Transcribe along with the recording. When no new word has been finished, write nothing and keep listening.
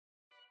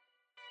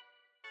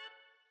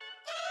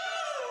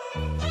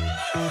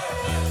We're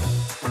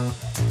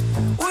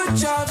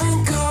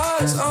driving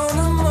cars on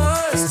a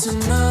Mars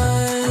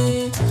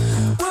tonight.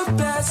 We're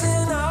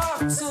blasting off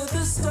to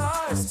the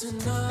stars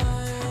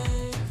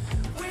tonight.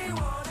 We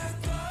wanna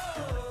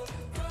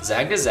go.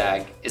 Zag to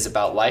Zag is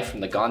about life from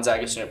the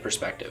Gonzaga student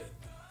perspective.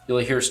 You'll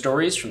hear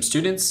stories from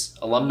students,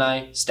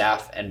 alumni,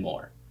 staff, and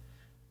more.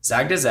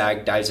 Zag to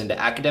Zag dives into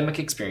academic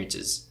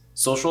experiences,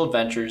 social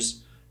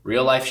adventures,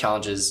 real-life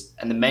challenges,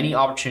 and the many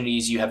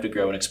opportunities you have to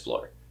grow and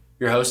explore.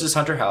 Your host is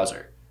Hunter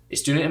Hauser, a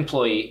student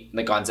employee in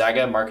the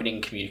Gonzaga Marketing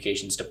and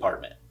Communications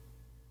Department.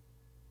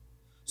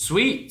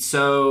 Sweet,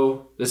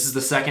 so this is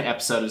the second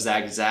episode of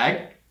Zag to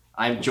Zag.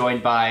 I'm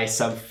joined by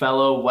some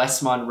fellow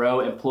West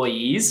Monroe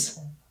employees.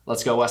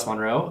 Let's go, West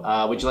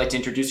Monroe. Would you like to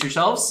introduce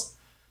yourselves?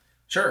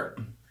 Sure.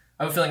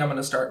 I have a feeling I'm going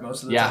to start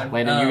most of the time. Yeah,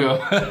 Landon, you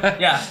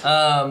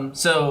go.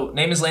 So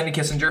name is Landon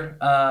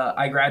Kissinger.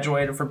 I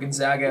graduated from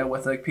Gonzaga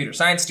with a computer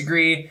science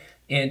degree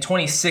in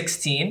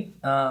 2016.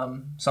 So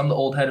I'm the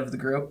old head of the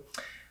group.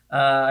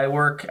 I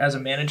work as a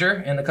manager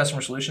in the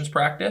customer solutions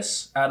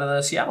practice out of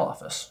the Seattle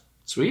office.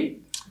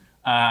 Sweet.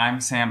 I'm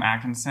Sam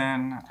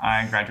Atkinson.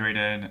 I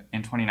graduated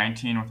in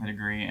 2019 with a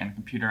degree in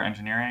computer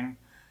engineering,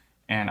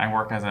 and I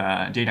work as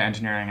a data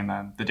engineering in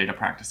the data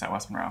practice at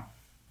West Monroe.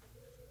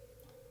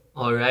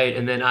 All right,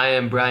 and then I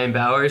am Brian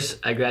Bowers.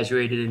 I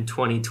graduated in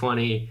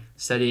 2020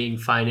 studying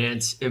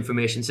finance,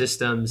 information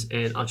systems,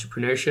 and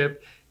entrepreneurship,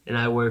 and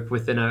I work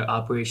within our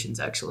operations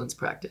excellence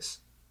practice.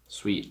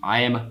 Sweet.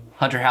 I am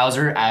Hunter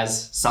Hauser,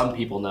 as some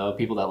people know,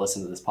 people that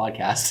listen to this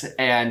podcast,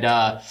 and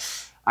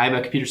I'm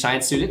a computer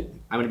science student.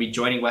 I'm going to be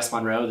joining West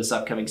Monroe this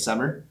upcoming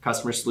summer,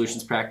 customer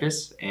solutions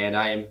practice, and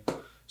I am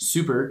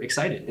super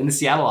excited. In the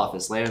Seattle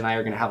office, Landon and I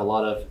are going to have a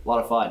lot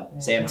of fun. Yeah.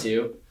 Sam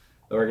too.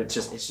 It's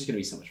just going to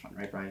be so much fun,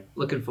 right, Brian?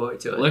 Looking forward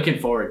to it. Looking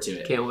forward to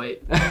it. Can't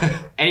wait.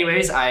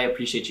 Anyways, I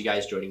appreciate you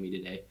guys joining me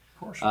today. Of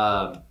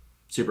course.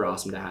 Super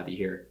awesome to have you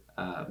here.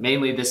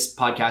 Mainly, this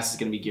podcast is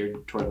going to be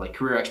geared toward like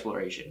career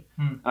exploration.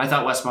 And I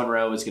thought West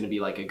Monroe was going to be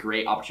like a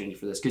great opportunity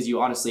for this because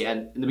you honestly,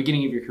 in the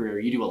beginning of your career,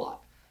 you do a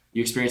lot.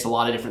 You experience a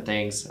lot of different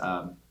things.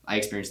 I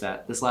experienced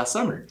that this last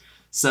summer.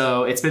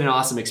 So it's been an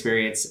awesome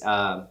experience.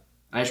 I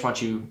just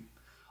want you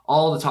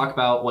all to talk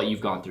about what you've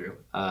gone through.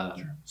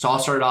 Sure. So I'll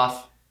start it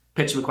off.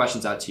 Pitch some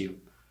questions out to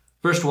you.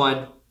 First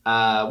one,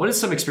 what is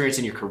some experience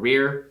in your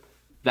career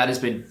that has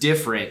been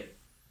different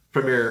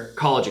from your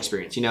college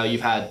experience? You know, you've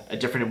had a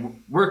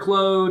different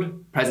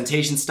workload,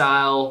 presentation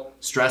style,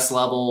 stress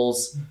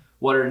levels.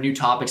 What are new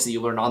topics that you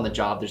learned on the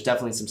job? There's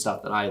definitely some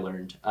stuff that I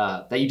learned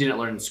that you didn't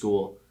learn in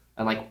school.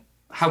 And like,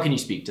 how can you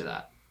speak to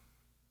that?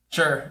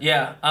 Sure,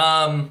 yeah.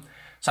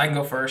 So I can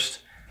go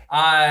first.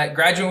 I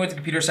graduated with a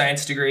computer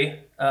science degree.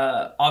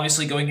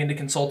 Obviously going into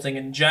consulting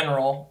in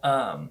general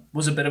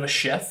was a bit of a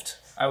shift.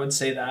 I would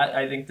say that.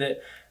 I think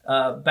that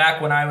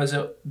back when I was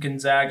at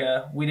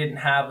Gonzaga, we didn't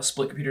have a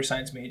split computer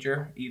science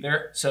major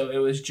either. So it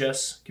was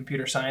just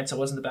computer science. It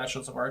wasn't the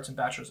Bachelor's of Arts and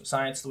Bachelor's of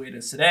Science the way it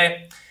is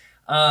today.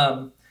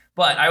 But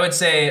I would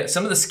say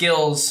some of the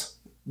skills,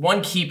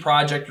 one key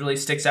project really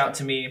sticks out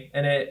to me,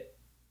 and it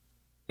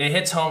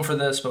hits home for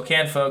the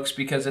Spokane folks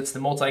because it's the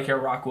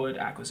MultiCare Rockwood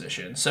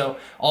acquisition. So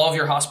all of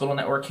your hospital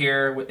network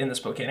here in the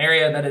Spokane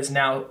area that is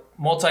now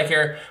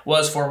MultiCare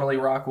was formerly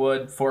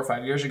Rockwood 4 or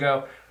 5 years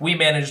ago. We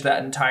managed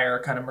that entire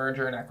kind of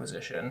merger and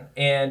acquisition.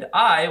 And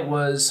I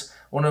was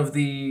one of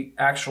the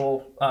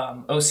actual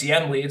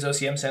OCM leads.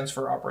 OCM stands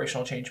for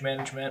Operational Change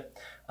Management,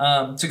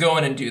 to go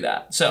in and do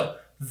that. So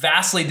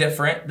vastly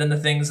different than the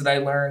things that I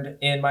learned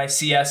in my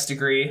CS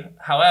degree.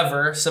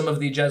 However, some of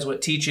the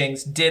Jesuit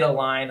teachings did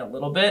align a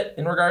little bit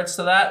in regards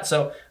to that.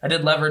 So I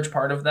did leverage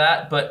part of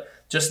that, but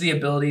just the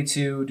ability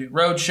to do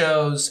road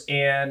shows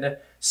and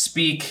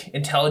speak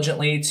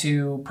intelligently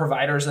to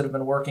providers that have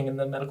been working in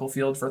the medical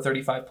field for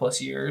 35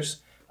 plus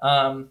years.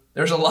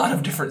 There's a lot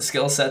of different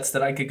skill sets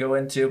that I could go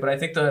into, but I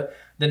think the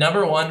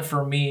number one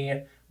for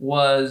me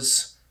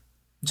was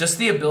just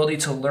the ability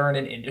to learn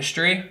an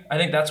industry. I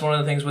think that's one of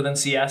the things within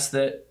CS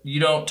that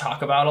you don't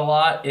talk about a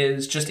lot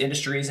is just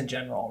industries in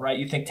general, right?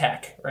 You think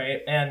tech,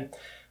 right? And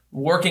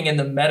working in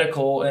the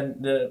medical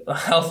and the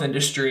health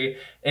industry,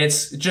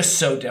 it's just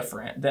so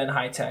different than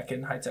high tech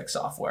and high tech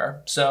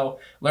software. So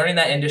learning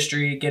that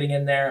industry, getting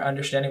in there,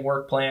 understanding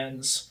work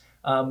plans,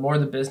 more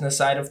the business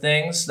side of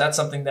things, that's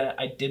something that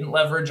I didn't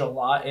leverage a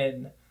lot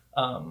in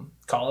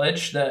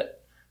college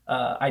that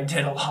I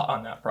did a lot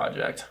on that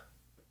project.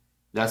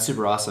 That's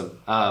super awesome.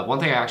 One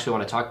thing I actually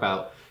want to talk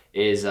about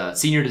is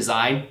senior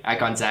design at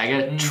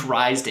Gonzaga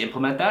tries to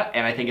implement that.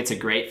 And I think it's a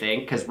great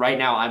thing because right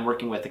now I'm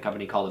working with a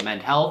company called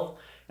Amend Health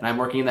and I'm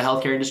working in the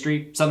healthcare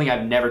industry, something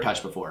I've never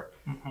touched before.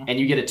 And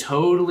you get a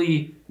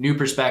totally new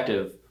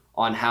perspective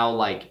on how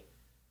like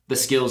the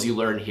skills you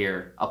learn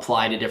here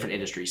apply to different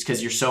industries.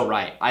 Because you're so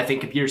right. I think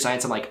computer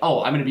science, I'm like,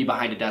 oh, I'm going to be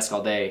behind a desk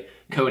all day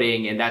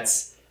coding. And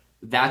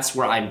that's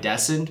where I'm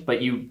destined.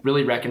 But you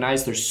really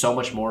recognize there's so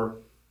much more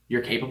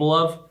you're capable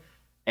of.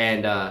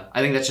 And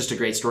I think that's just a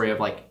great story of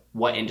like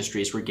what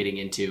industries we're getting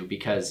into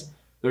because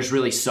there's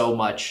really so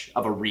much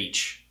of a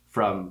reach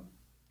from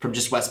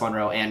just West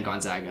Monroe and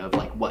Gonzaga of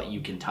like what you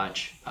can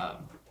touch.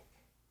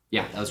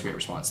 Yeah, that was a great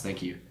response.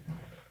 Thank you.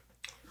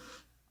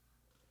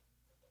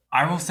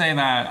 I will say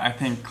that I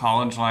think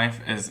college life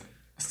is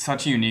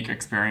such a unique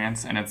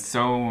experience, and it's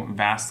so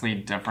vastly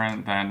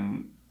different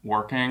than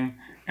working.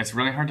 It's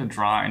really hard to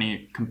draw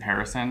any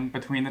comparison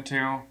between the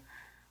two.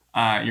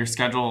 Your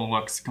schedule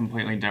looks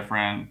completely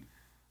different.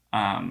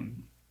 I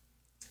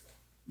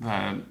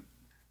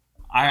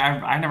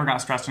never got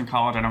stressed in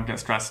college. I don't get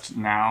stressed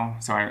now,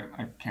 so I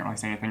can't really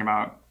say anything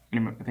about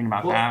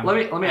that.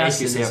 Let me ask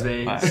you,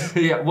 Sam.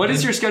 Yeah, what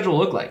does your schedule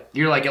look like?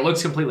 You're like, it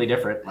looks completely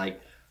different. Like,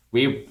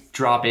 we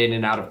drop in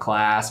and out of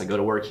class. I go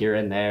to work here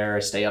and there. I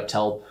stay up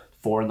till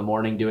 4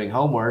 a.m. doing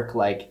homework.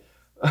 Like,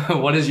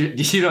 what is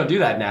you don't do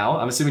that now?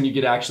 I'm assuming you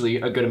get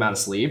actually a good amount of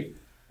sleep.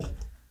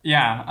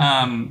 Yeah.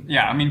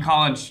 I mean,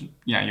 college,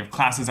 you have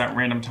classes at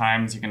random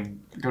times. You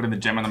can go to the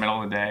gym in the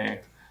middle of the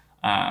day.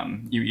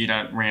 You eat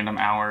at random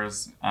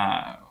hours.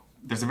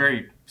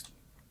 Obviously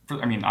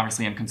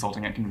in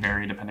consulting, it can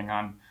vary depending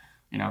on,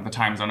 the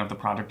time zone of the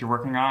project you're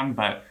working on,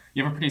 but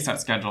you have a pretty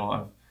set schedule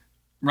of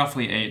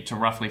roughly 8 to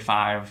roughly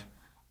 5.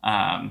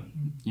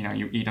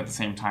 You eat at the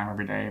same time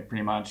every day,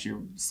 pretty much.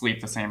 You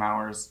sleep the same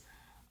hours.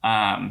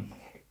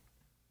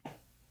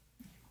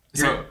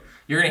 You're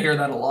going to hear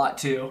that a lot,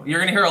 too. You're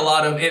going to hear a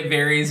lot of it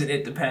varies and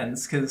it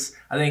depends, because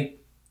I think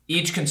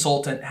each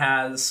consultant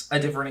has a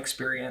different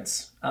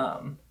experience.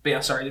 But yeah,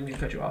 sorry, I didn't mean to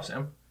cut you off,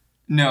 Sam.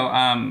 No,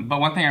 but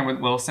one thing I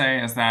will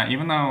say is that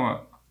even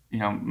though,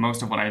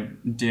 most of what I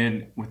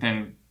did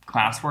within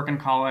classwork in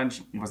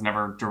college was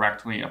never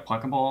directly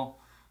applicable,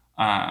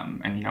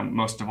 and,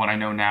 most of what I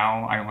know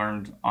now I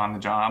learned on the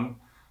job,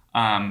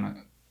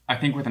 I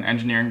think with an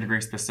engineering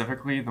degree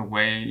specifically, the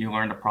way you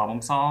learn to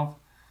problem solve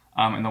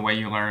and the way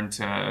you learn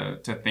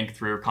to think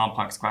through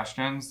complex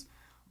questions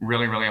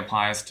really, really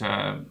applies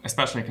to,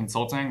 especially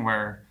consulting,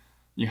 where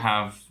you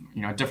have,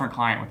 a different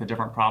client with a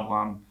different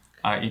problem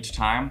each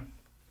time.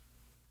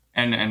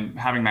 And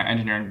having that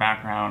engineering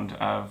background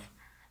of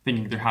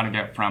thinking through how to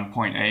get from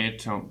point A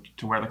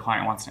to where the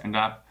client wants to end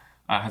up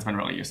has been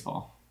really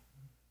useful.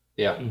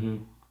 Yeah.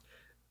 Mm-hmm.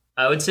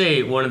 I would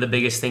say one of the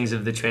biggest things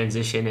of the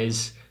transition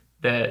is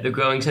the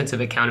growing sense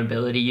of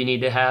accountability you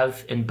need to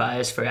have and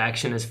bias for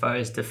action as far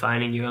as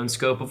defining your own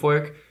scope of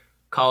work.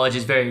 College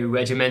is very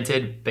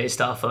regimented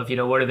based off of,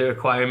 what are the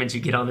requirements you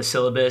get on the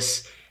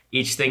syllabus.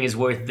 Each thing is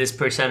worth this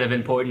 % of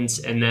importance,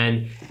 and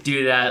then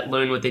do that,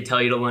 learn what they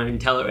tell you to learn,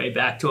 tell it right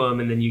back to them,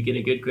 and then you get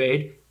a good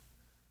grade.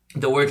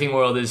 The working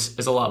world is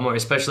a lot more,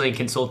 especially in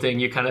consulting.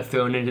 You're kind of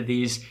thrown into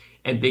these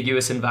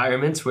ambiguous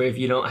environments where if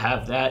you don't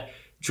have that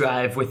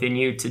drive within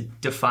you to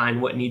define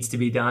what needs to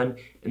be done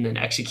and then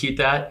execute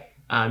that,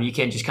 you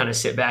can't just kind of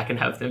sit back and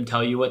have them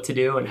tell you what to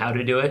do and how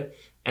to do it.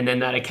 And then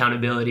that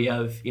accountability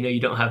of, you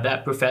don't have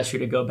that professor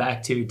to go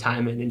back to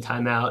time in and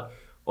time out,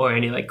 or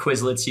any like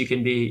Quizlets you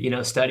can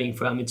be, studying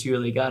from. It's you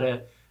really got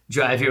to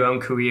drive your own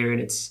career,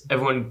 and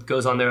everyone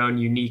goes on their own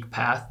unique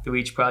path through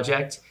each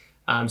project.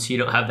 So you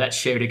don't have that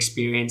shared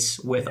experience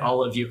with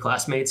all of your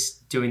classmates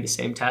doing the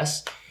same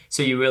tests.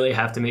 So you really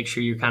have to make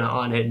sure you're kind of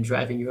on it and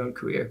driving your own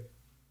career.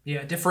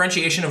 Yeah,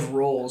 differentiation of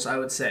roles, I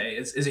would say,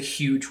 is a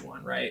huge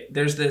one, right?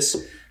 There's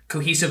this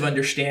cohesive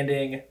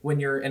understanding when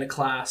you're in a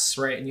class,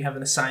 right, and you have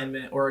an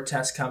assignment or a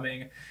test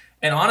coming.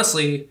 And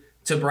honestly,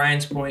 to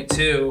Brian's point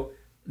too,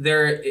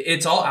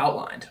 it's all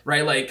outlined,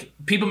 right? Like,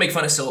 people make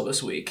fun of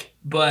syllabus week,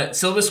 but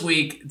syllabus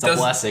week it's a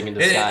blessing in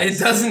disguise.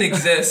 It doesn't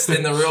exist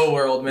in the real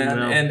world, man.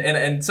 No.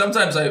 And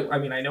sometimes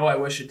I know I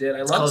wish it did.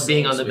 I love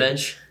being on the week.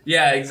 bench.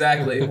 Yeah,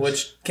 exactly,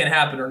 which can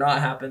happen or not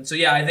happen. So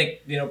yeah, I think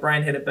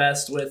Brian hit it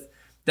best with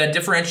that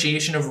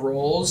differentiation of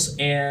roles,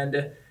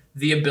 and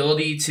the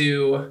ability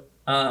to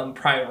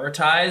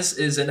prioritize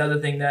is another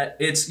thing that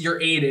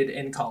you're aided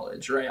in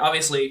college, right?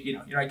 Obviously,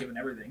 you're not given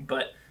everything,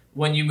 but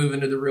when you move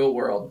into the real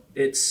world,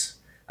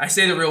 I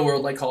say the real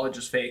world like college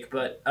is fake,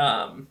 but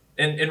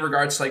in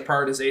regards to like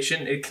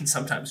prioritization, it can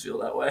sometimes feel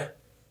that way.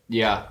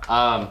 Yeah.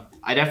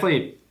 I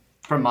definitely,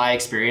 from my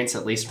experience,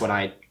 at least when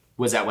I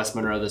was at West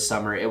Monroe this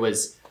summer, it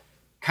was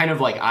kind of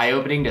like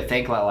eye-opening to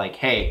think like,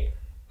 hey,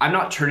 I'm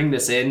not turning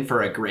this in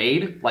for a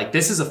grade. Like,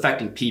 this is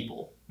affecting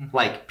people. Mm-hmm.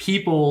 Like,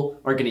 people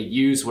are going to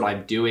use what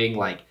I'm doing.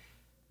 Like,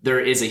 there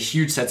is a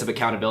huge sense of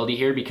accountability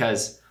here,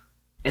 because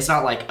it's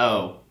not like,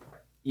 oh,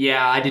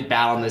 yeah, I did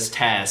bad on this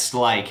test.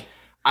 Like,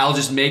 I'll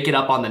just make it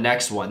up on the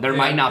next one. There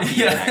might not be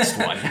the next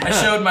one. I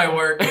showed my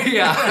work.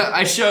 Yeah,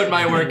 I showed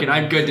my work and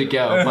I'm good to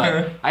go.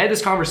 But I had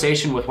this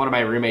conversation with one of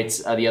my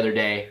roommates the other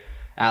day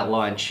at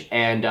lunch,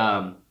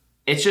 and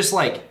it's just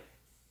like,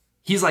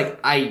 he's like,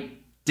 I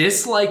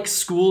dislike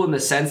school in the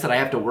sense that I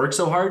have to work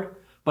so hard,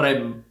 but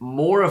I'm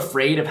more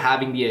afraid of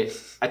having the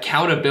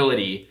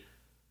accountability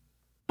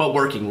but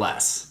working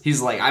less.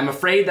 He's like, I'm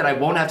afraid that I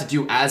won't have to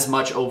do as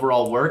much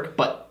overall work,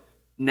 but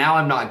now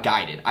I'm not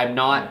guided.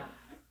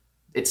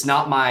 It's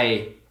not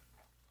my,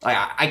 like,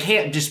 I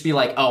can't just be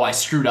like, oh, I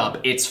screwed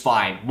up, it's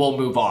fine, we'll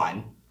move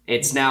on.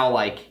 It's now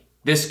like,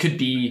 this could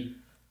be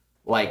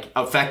like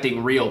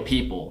affecting real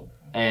people.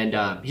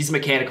 And he's a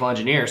mechanical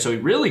engineer, so he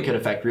really could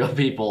affect real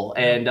people.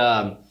 And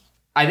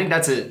I think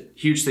that's a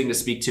huge thing to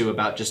speak to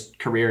about just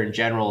career in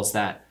general, is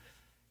that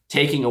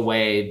taking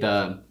away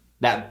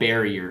that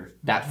barrier,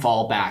 that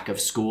fallback of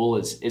school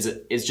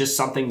is just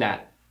something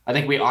that I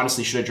think we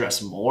honestly should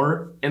address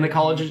more in the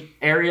college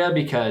area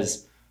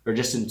or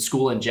just in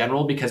school in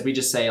general, because we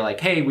just say like,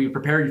 hey, we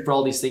prepare you for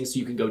all these things so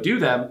you can go do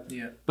them.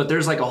 Yeah. But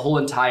there's like a whole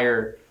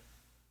entire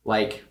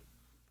like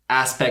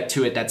aspect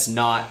to it that's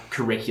not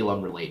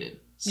curriculum related.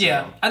 So.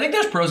 Yeah, I think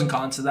there's pros and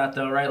cons to that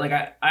though, right? Like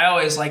I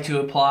always like to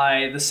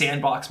apply the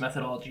sandbox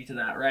methodology to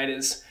that, right?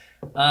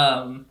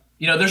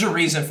 There's a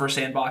reason for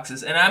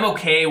sandboxes, and I'm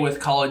okay with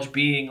college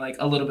being like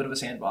a little bit of a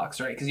sandbox,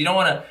 right? Because you don't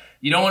want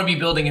to be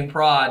building in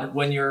prod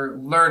when you're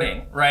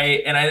learning,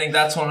 right? And I think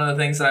that's one of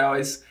the things that I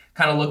always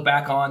kind of look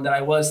back on that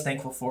I was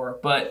thankful for.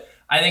 But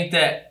I think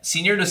that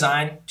senior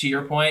design, to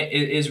your point,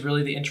 is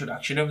really the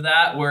introduction of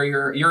that, where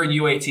you're a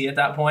UAT at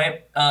that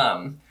point.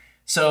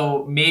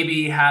 So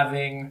maybe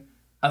having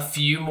a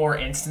few more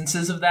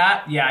instances of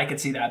that, yeah, I could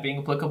see that being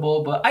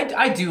applicable. But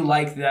I do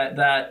like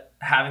that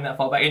having that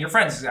fallback. And your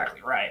friend's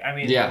exactly right. I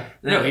mean, yeah,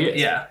 no, he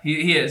is. Yeah,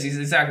 he is. He's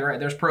exactly right.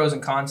 There's pros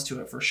and cons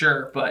to it for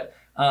sure. But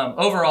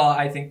overall,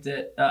 I think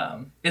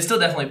that it still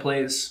definitely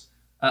plays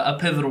a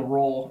pivotal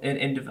role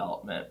in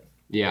development.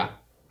 Yeah,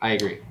 I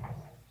agree.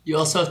 You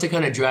also have to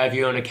kind of drive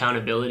your own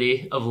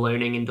accountability of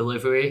learning and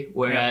delivery,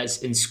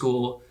 whereas in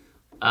school,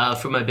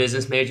 for my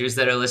business majors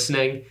that are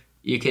listening,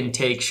 you can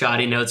take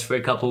shoddy notes for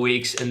a couple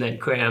weeks and then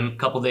cram a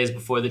couple days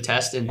before the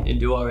test and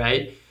do all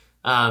right.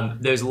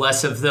 There's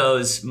less of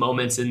those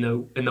moments in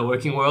the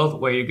working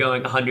world where you're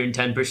going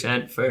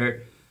 110%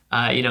 for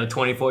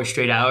 24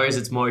 straight hours.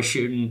 It's more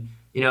shooting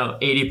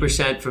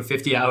 80% for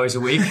 50 hours a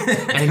week.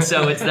 And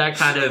so it's that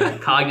kind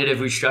of cognitive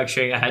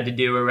restructuring I had to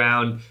do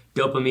around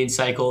dopamine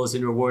cycles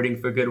and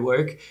rewarding for good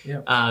work.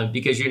 Yeah.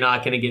 Because you're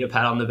not going to get a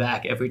pat on the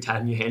back every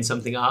time you hand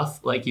something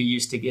off like you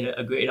used to get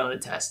a grade on a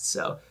test.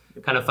 So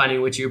kind of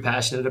finding what you're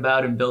passionate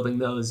about and building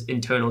those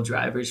internal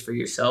drivers for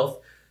yourself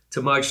to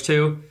march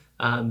to,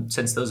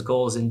 since those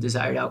goals and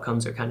desired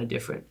outcomes are kind of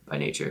different by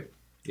nature.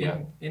 Yeah.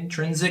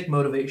 Intrinsic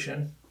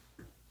motivation,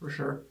 for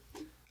sure.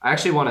 I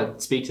actually want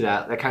to speak to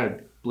that. That kind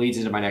of bleeds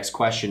into my next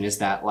question, is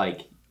that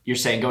like you're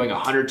saying going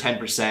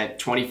 110%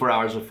 24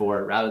 hours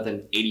before rather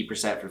than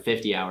 80% for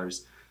 50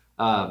 hours.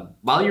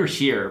 While you're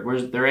here,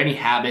 were there any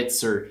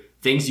habits or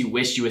things you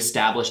wish you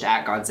established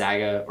at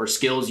Gonzaga or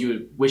skills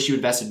you wish you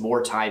invested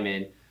more time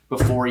in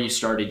before you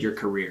started your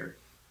career?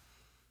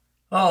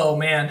 Oh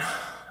man,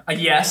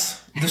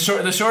 yes. The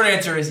short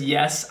answer is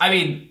yes. I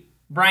mean,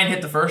 Brian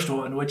hit the first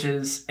one, which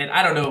is, and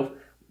I don't know,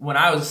 when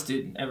I was a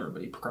student,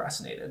 everybody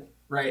procrastinated,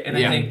 right? And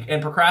I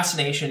think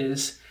procrastination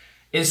is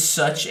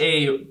such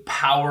a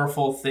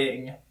powerful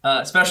thing,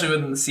 especially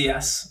within the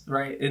CS,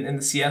 right? In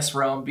the CS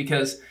realm,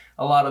 because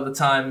a lot of the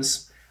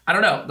times, I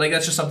don't know, like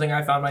that's just something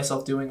I found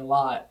myself doing a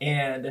lot.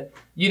 And,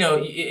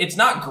 it's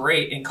not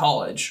great in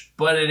college,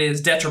 but it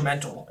is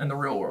detrimental in the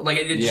real world. Like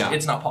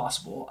it's not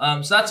possible.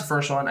 So that's the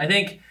first one. I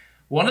think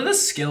one of the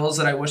skills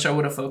that I wish I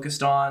would have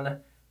focused on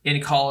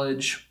in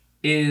college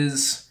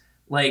is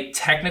like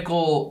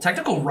technical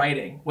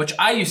writing, which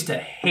I used to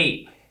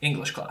hate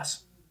English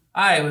class.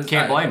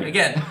 Can't blame you.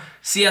 Again,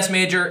 CS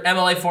major,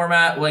 MLA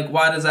format, like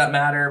why does that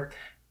matter?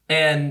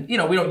 And, we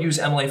don't use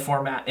MLA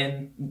format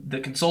in the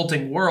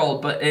consulting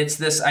world, but it's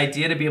this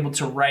idea to be able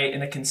to write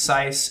in a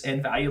concise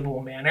and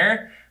valuable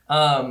manner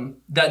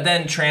that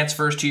then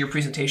transfers to your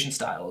presentation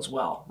style as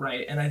well,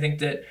 right? And I think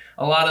that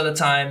a lot of the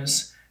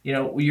times,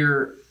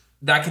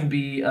 that can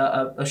be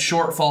a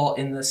shortfall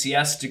in the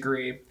CS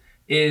degree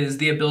is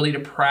the ability to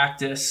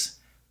practice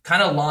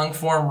kind of long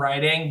form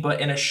writing, but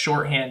in a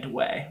shorthand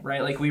way,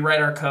 right? Like we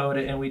write our code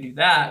and we do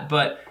that,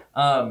 but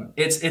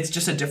it's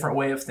just a different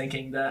way of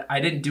thinking that I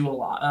didn't do a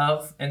lot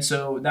of. And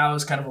so that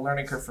was kind of a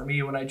learning curve for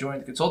me when I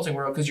joined the consulting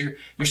world, because you're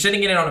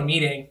sitting in on a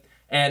meeting,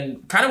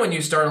 and kind of when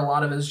you start, a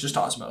lot of it is just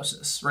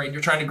osmosis, right?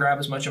 You're trying to grab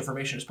as much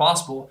information as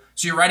possible.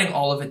 So you're writing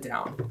all of it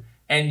down.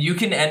 And you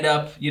can end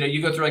up,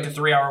 you go through like a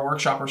 3-hour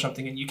workshop or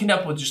something, and you can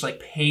end up with just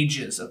like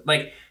pages of,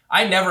 like,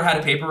 I never had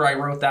a paper I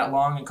wrote that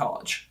long in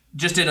college,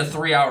 just in a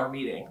 3-hour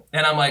meeting.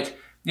 And I'm like,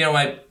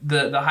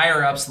 the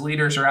higher ups, the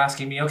leaders are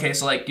asking me, okay,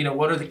 so like,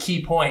 what are the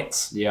key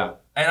points? Yeah.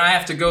 And I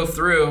have to go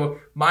through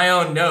my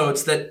own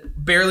notes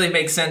that barely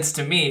make sense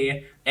to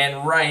me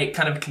and write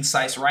kind of a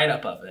concise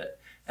write-up of it.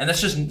 And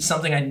that's just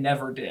something I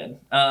never did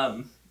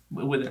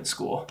within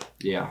school.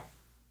 Yeah.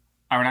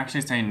 I would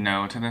actually say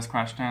no to this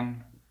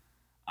question.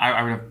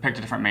 I would have picked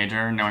a different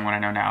major knowing what I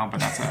know now, but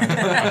that's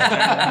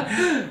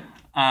a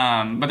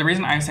but the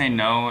reason I say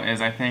no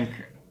is I think,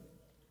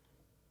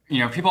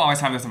 people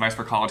always have this advice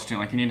for college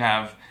students, like you need to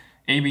have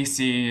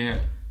ABC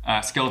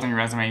skills in your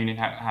resume, you need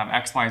to have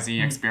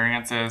XYZ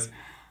experiences.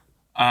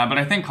 But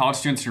I think college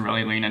students should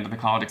really lean into the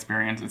college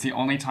experience. It's the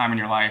only time in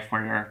your life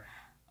where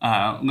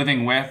you're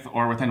living with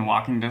or within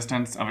walking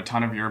distance of a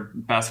ton of your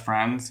best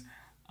friends.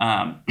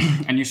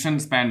 And you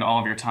shouldn't spend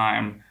all of your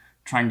time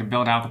trying to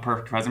build out the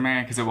perfect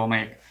resume, because it will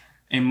make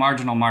a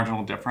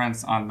marginal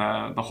difference on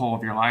the whole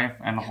of your life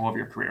and the whole of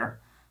your career.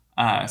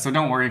 So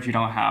don't worry if you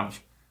don't have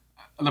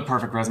the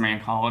perfect resume in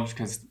college,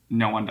 because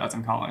no one does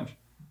in college.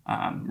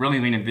 really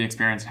lean into the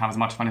experience and have as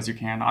much fun as you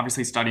can.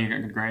 Obviously study,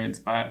 get good grades,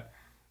 but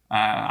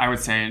I would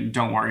say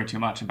don't worry too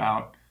much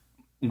about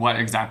what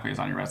exactly is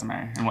on your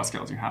resume and what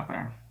skills you have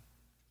there.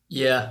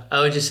 Yeah,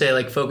 I would just say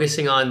like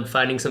focusing on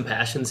finding some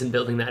passions and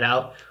building that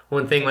out.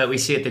 One thing that we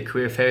see at the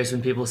career fairs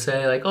when people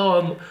say like, oh,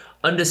 I'm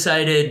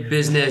undecided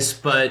business,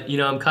 but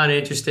I'm kind of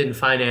interested in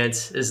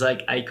finance, is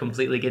like, I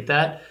completely get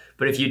that.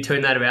 But if you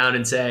turn that around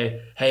and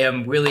say, hey,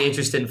 I'm really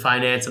interested in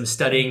finance, I'm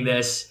studying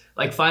this,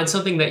 like find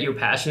something that you're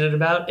passionate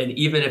about. And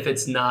even if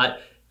it's not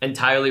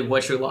entirely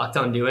what you're locked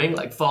on doing,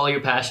 like follow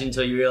your passion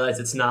until you realize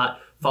it's not.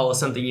 Follow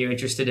something you're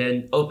interested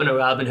in, open a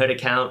Robinhood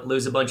account,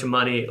 lose a bunch of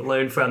money,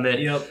 learn from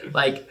it. Yep.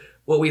 Like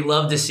what we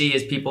love to see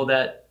is people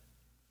that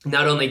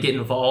not only get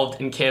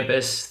involved in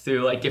campus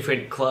through like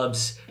different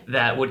clubs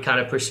that would kind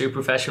of pursue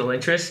professional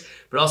interests,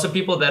 but also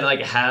people that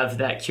like have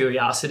that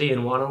curiosity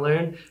and want to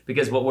learn,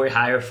 because what we're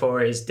hired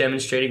for is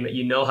demonstrating that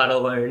you know how to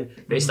learn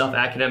based off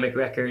academic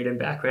record and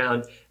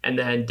background, and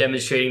then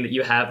demonstrating that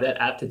you have that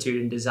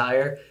aptitude and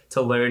desire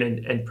to learn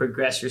and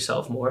progress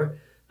yourself more.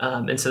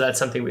 And so that's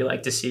something we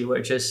like to see,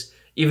 where just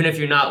even if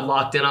you're not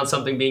locked in on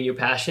something being your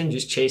passion,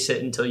 just chase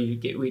it until you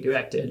get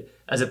redirected,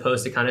 as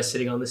opposed to kind of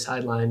sitting on the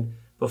sideline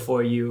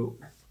before you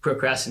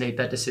procrastinate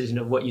that decision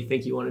of what you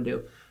think you want to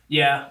do.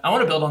 Yeah, I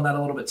want to build on that a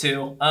little bit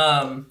too,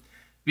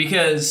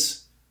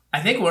 because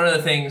I think one of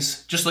the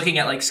things, just looking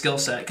at like skill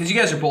set, because you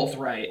guys are both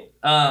right,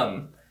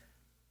 I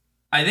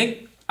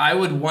think I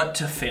would want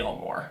to fail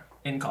more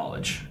in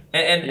college.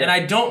 And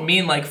I don't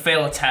mean like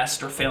fail a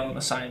test or fail an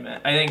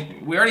assignment. I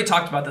think we already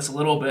talked about this a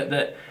little bit,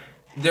 that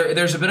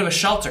there's a bit of a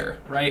shelter,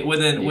 right,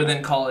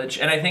 within college.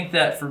 And I think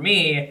that for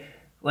me,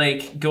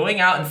 like going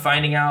out and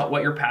finding out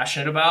what you're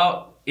passionate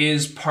about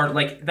is part of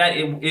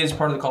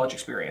the college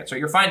experience, right?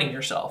 You're finding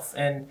yourself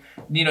and,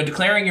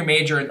 declaring your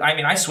major. I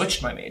mean, I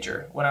switched my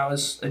major when I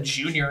was a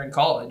junior in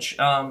college,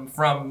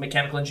 from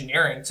mechanical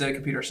engineering to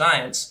computer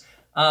science.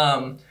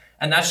 And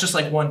that's just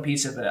like one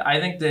piece of it.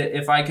 I think that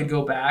if I could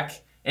go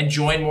back and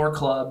join more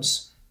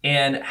clubs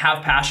and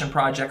have passion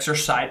projects or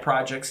side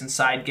projects and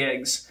side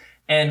gigs,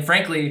 and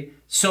frankly,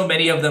 so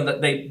many of them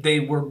that they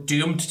were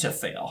doomed to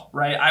fail,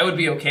 right? I would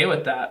be okay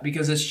with that,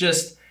 because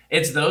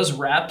it's those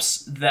reps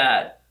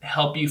that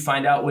help you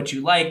find out what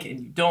you like and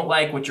you don't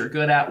like, what you're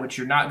good at, what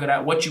you're not good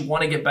at, what you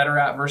want to get better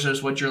at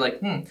versus what you're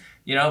like,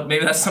 maybe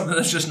that's something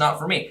that's just not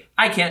for me.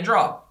 I can't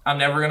draw. I'm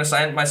never going to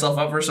sign myself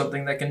up for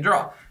something that can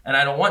draw, and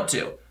I don't want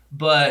to.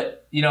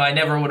 But, I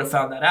never would have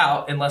found that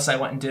out unless I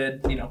went and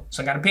did,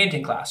 some kind of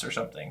painting class or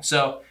something.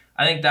 So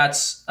I think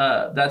that's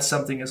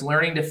something, is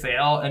learning to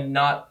fail and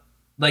not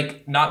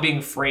being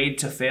afraid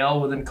to fail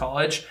within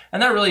college.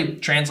 And that really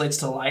translates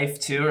to life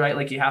too, right?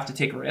 Like you have to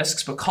take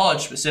risks, but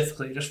college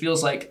specifically just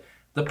feels like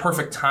the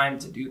perfect time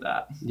to do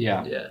that.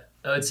 Yeah. Yeah.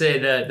 I would say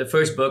that the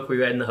first book we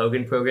read in the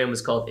Hogan program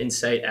was called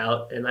Insight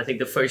Out. And I think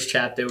the first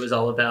chapter was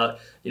all about,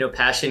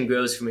 passion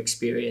grows from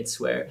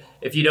experience, where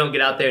if you don't get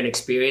out there and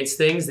experience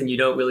things, then you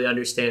don't really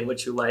understand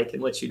what you like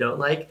and what you don't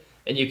like.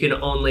 And you can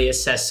only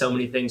assess so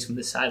many things from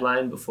the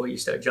sideline before you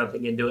start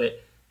jumping into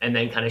it and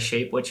then kind of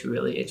shape what you're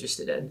really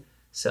interested in.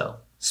 So,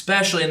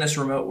 especially in this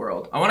remote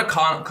world, I want to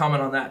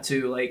comment on that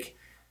too. Like,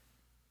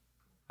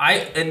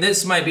 and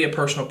this might be a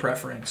personal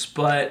preference,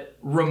 but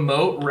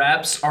remote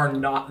reps are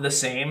not the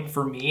same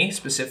for me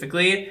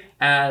specifically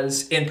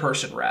as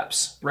in-person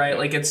reps, right?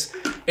 Like it's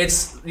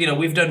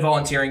we've done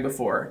volunteering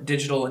before,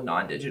 digital and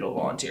non-digital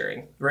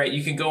volunteering, right?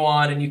 You can go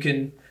on and you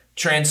can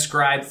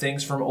transcribe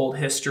things from old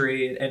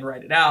history and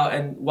write it out.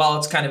 And while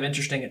it's kind of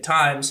interesting at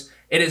times,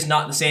 it is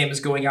not the same as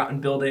going out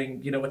and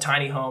building, a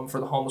tiny home for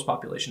the homeless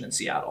population in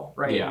Seattle,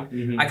 right? Yeah.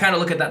 Mm-hmm. I kind of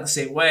look at that the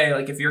same way.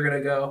 Like if you're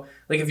gonna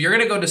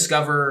go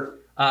discover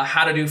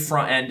how to do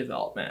front end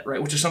development, right,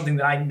 which is something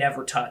that I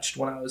never touched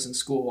when I was in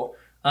school.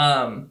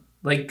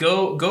 Like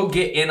go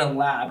get in a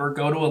lab or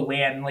go to a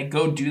LAN and like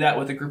go do that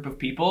with a group of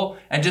people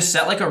and just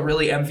set like a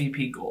really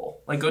MVP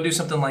goal. Like go do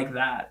something like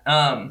that.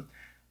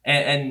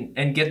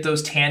 And get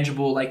those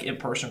tangible like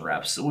in-person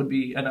reps would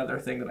be another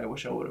thing that I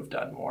wish I would have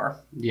done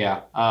more.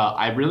 Yeah.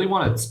 I really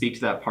want to speak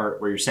to that part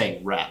where you're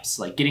saying reps,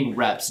 like getting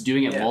reps,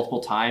 doing it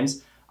multiple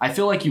times. I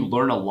feel like you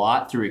learn a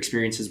lot through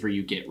experiences where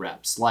you get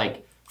reps.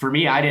 Like for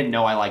me, I didn't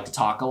know I like to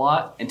talk a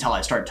lot until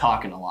I started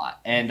talking a lot.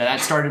 And that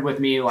started with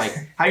me, like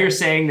how you're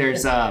saying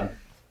there's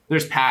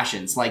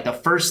passions. Like the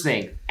first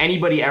thing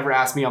anybody ever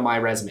asked me on my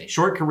resume,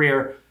 short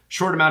career,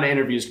 short amount of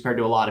interviews compared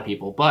to a lot of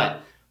people.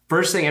 But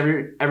first thing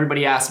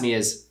everybody asked me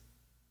is,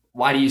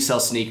 why do you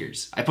sell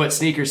sneakers? I put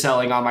sneaker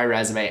selling on my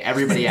resume.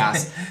 Everybody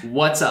asks,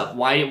 what's up?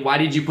 Why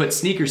did you put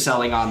sneaker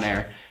selling on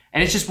there?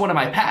 And it's just one of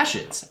my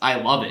passions. I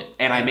love it.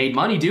 And I made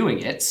money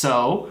doing it.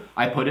 So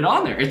I put it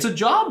on there. It's a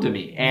job to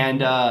me.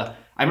 And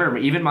I remember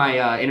even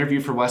my interview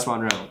for West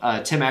Monroe,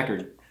 Tim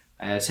Eckerd.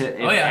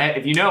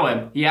 If you know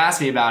him, he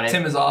asked me about it.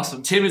 Tim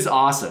is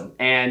awesome.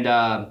 And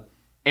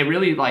it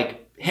really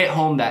like hit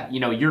home that,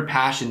 your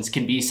passions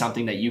can be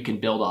something that you can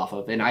build off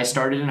of. And I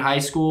started in high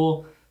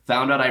school,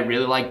 found out I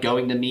really like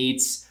going to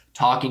meets,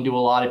 talking to a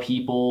lot of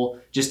people,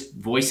 just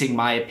voicing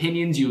my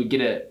opinions. You would get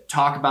to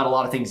talk about a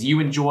lot of things you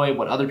enjoy,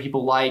 what other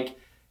people like,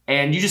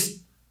 and you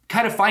just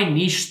kind of find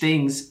niche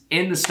things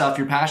in the stuff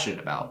you're passionate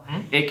about.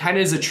 It kind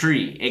of is a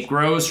tree. It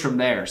grows from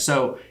there.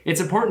 So it's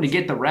important to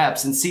get the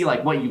reps and see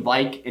like what you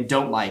like and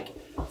don't like.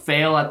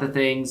 Fail at the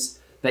things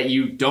that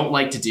you don't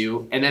like to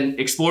do, and then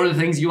explore the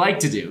things you like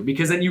to do,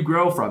 because then you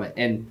grow from it.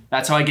 And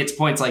that's how I get to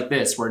points like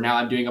this, where now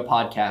I'm doing a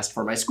podcast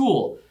for my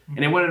school.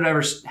 And it wouldn't have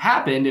ever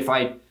happened if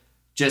I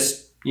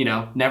just,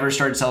 never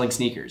started selling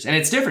sneakers. And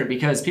it's different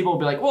because people will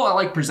be like, well, I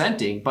like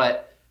presenting,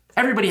 but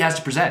everybody has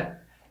to present.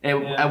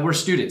 And we're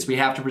students. We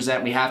have to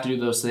present. We have to do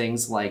those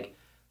things. Like,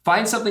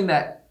 find something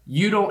that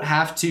you don't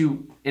have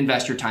to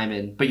invest your time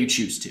in, but you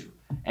choose to.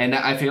 And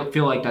I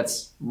feel like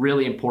that's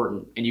really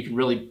important, and you can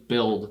really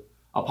build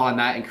upon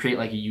that and create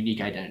like a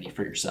unique identity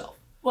for yourself.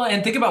 Well,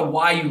 and think about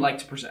why you like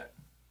to present.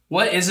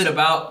 What is it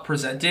about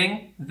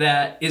presenting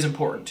that is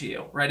important to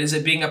you, right? Is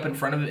it being up in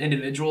front of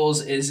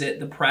individuals? Is it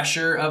the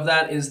pressure of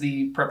that? Is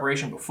the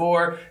preparation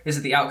before? Is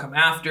it the outcome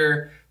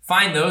after?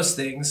 Find those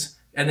things,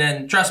 and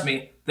then trust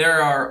me,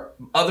 there are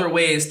other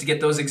ways to get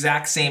those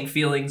exact same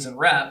feelings and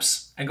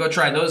reps, and go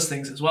try those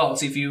things as well and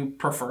see if you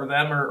prefer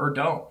them or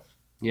don't.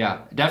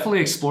 Yeah,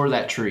 definitely explore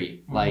that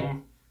tree. Like,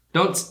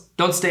 don't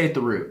stay at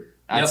the root.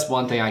 That's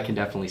one thing I can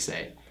definitely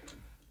say.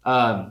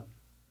 But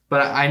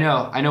I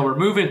know we're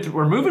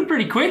moving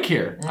pretty quick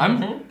here.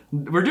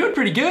 We're doing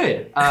pretty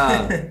good.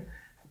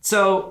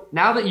 So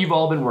now that you've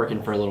all been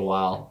working for a little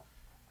while,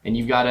 and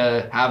you've got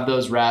to have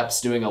those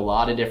reps doing a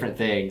lot of different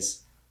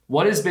things,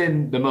 what has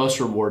been the most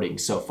rewarding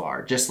so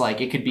far? Just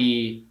like, it could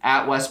be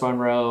at West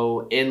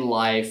Monroe, in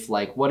life.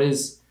 Like, what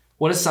is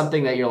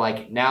something that you're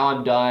like, now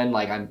I'm done,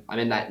 like I'm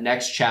in that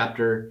next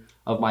chapter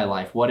of my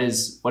life? What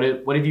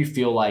have you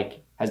feel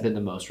like has been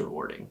the most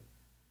rewarding?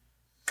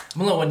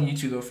 I'm gonna let one of you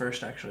two go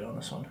first, actually, on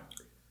this one.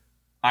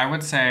 I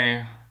would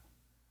say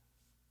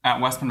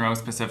at West Monroe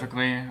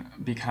specifically,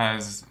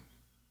 because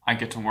I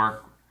get to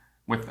work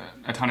with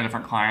a ton of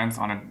different clients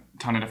on a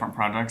ton of different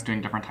projects,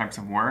 doing different types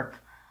of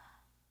work.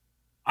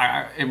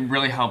 It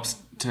really helps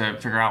to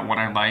figure out what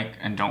I like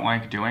and don't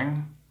like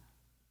doing.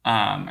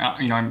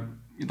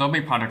 There'll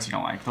be projects you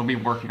don't like. There'll be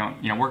work you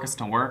don't. Work is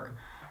still work.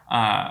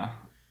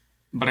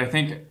 But I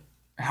think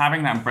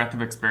having that breadth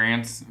of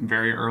experience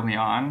very early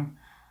on,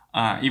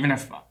 even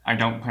if I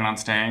don't plan on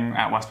staying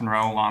at West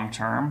Monroe long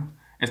term,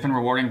 it's been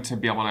rewarding to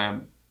be able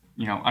to,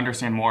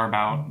 understand more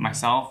about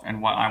myself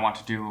and what I want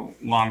to do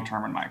long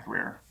term in my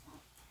career.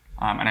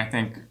 And I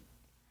think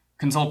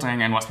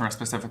consulting, and West Monroe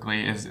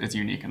specifically, is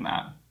unique in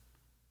that.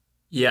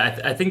 Yeah,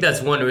 I think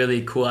that's one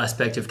really cool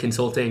aspect of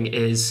consulting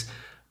is,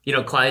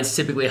 clients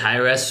typically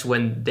hire us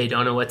when they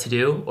don't know what to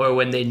do, or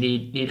when they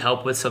need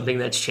help with something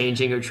that's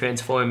changing or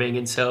transforming.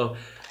 And so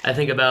I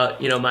think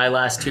about, my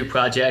last two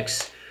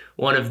projects.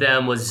 One of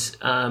them was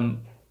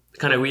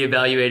kind of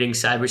reevaluating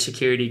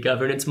cybersecurity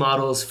governance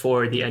models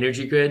for the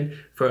energy grid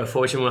for a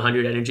Fortune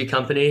 100 energy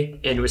company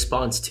in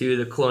response to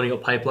the Colonial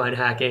Pipeline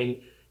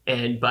hacking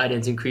and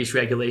Biden's increased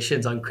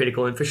regulations on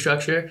critical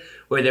infrastructure,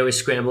 where they were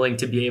scrambling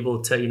to be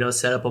able to,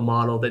 set up a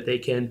model that they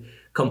can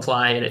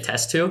comply and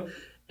attest to.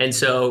 And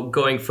so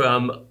going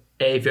from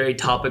a very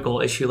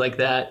topical issue like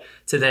that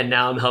to then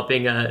now I'm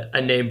helping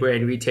a name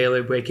brand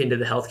retailer break into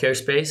the healthcare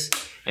space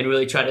and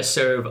really try to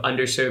serve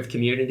underserved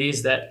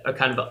communities that are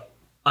kind of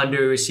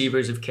under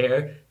receivers of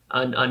care,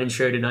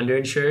 uninsured and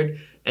underinsured.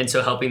 And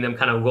so helping them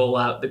kind of roll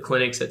out the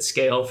clinics at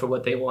scale for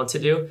what they want to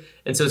do.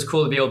 And so it's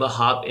cool to be able to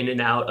hop in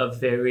and out of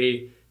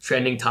very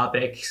trending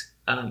topics,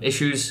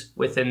 issues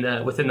within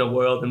the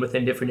world and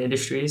within different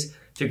industries,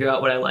 figure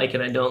out what I like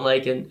and I don't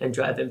like, and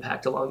drive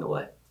impact along the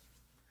way.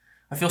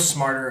 I feel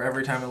smarter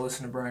every time I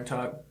listen to Brian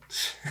talk.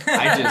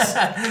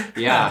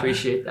 I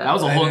appreciate that. That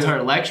was a whole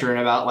entire lecture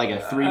in about like a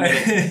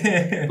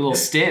 3-minute little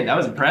stint. That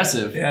was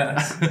impressive. Yeah,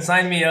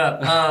 sign me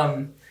up.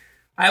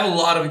 I have a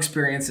lot of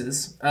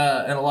experiences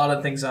and a lot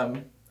of things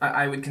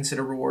I would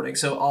consider rewarding.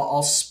 So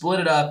I'll split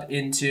it up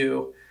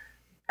into,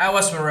 at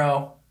West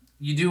Monroe,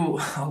 you do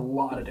a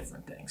lot of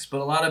different things,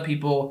 but a lot of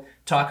people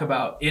talk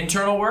about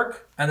internal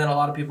work, and then a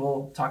lot of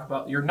people talk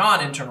about your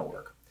non-internal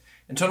work.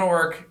 Internal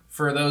work,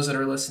 for those that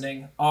are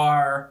listening,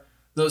 are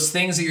those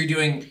things that you're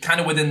doing kind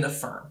of within the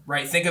firm,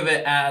 right? Think of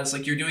it as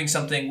like you're doing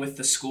something with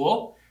the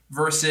school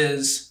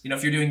versus,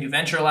 if you're doing a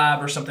venture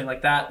lab or something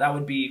like that, that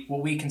would be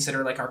what we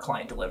consider like our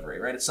client delivery,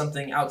 right? It's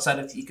something outside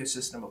of the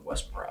ecosystem of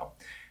West Monroe.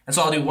 And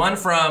so I'll do one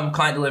from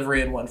client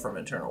delivery and one from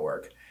internal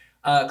work.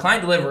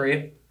 Client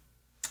delivery,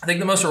 I think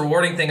the most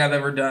rewarding thing I've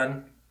ever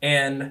done,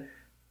 and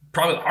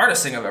probably the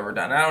hardest thing I've ever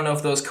done. I don't know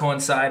if those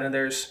coincide and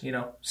there's,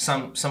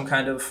 some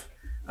kind of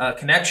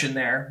connection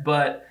there,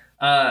 but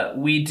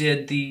we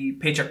did the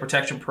Paycheck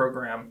Protection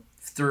Program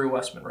through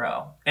West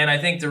Monroe. And I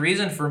think the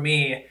reason for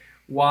me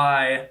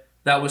why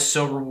that was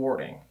so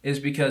rewarding is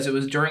because it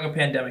was during a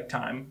pandemic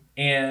time,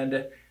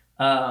 and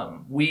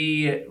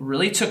we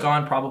really took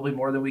on probably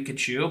more than we could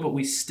chew, but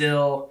we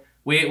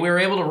were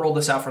able to roll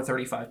this out for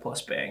 35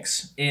 plus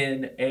banks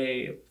in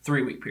a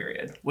 3-week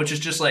period, which is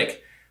just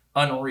like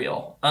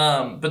unreal.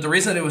 But the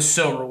reason that it was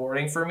so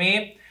rewarding for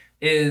me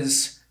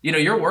is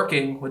you're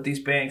working with these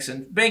banks,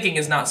 and banking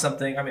is not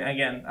something, I mean,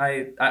 again,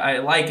 I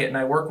like it and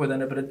I work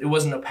within it, but it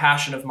wasn't a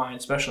passion of mine,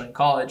 especially in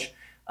college.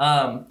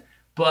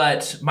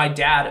 But my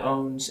dad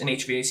owns an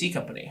HVAC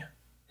company,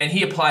 and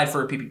he applied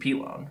for a PPP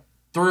loan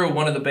through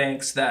one of the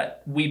banks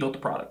that we built the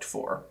product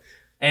for.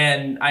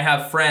 And I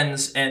have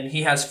friends, and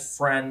he has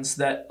friends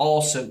that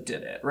also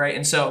did it, right?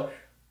 And so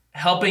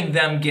helping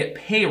them get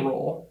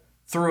payroll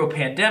through a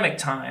pandemic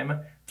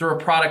time, through a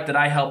product that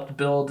I helped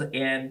build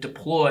and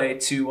deploy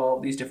to all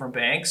of these different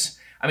banks.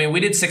 I mean,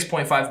 we did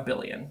 6.5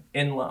 billion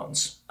in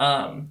loans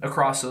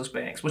across those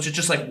banks, which is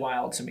just like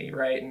wild to me,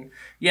 right? And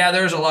yeah,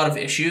 there's a lot of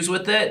issues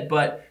with it,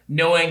 but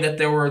knowing that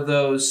there were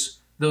those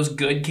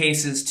good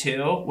cases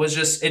too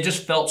it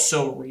just felt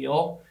so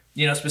real.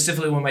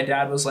 Specifically when my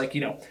dad was like,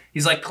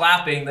 he's like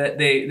clapping that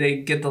they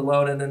get the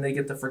loan and then they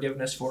get the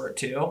forgiveness for it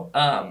too.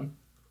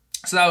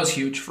 So that was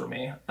huge for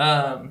me.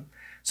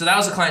 So that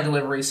was the client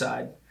delivery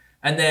side.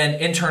 And then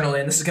internally,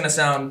 and this is going to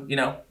sound,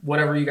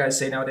 whatever you guys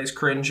say nowadays,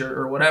 cringe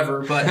or whatever,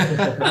 but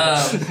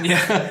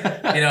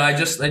I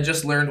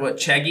just learned what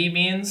cheggy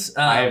means.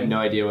 I have no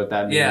idea what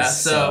that means. Yeah,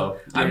 so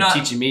you're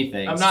teaching me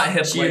things. I'm not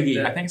hip like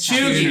that. I think it's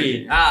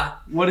chuggy.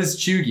 What is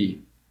chuggy?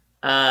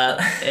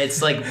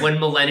 It's like when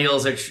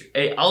millennials are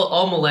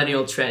all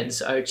millennial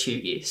trends are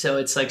chuggy. So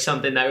it's like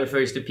something that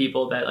refers to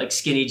people that like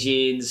skinny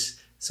jeans.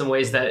 Some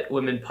ways that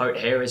women part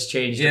hair has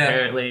changed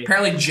apparently.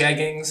 Apparently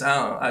jeggings.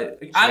 I'm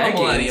a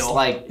millennial.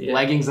 Like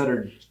leggings that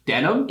are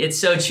denim? It's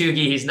so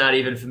chuggy he's not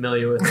even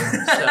familiar with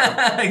them. So.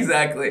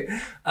 Exactly.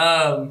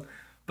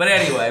 But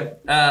anyway,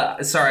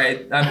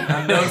 sorry,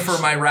 I'm known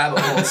for my rabbit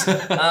holes.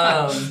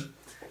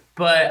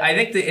 But I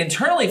think that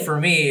internally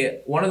for me,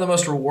 one of the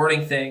most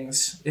rewarding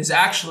things is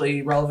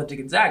actually relevant to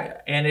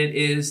Gonzaga, and it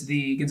is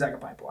the Gonzaga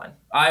pipeline.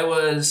 I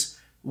was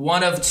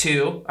one of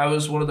two. I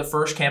was one of the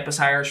first campus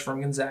hires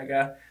from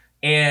Gonzaga.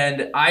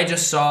 And I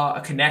just saw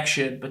a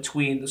connection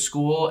between the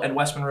school and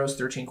West Monroe's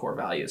 13 core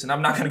values. And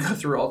I'm not going to go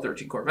through all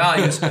 13 core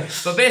values,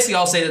 but basically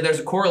I'll say that there's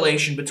a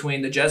correlation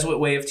between the Jesuit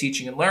way of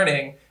teaching and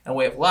learning and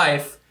way of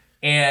life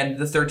and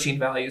the 13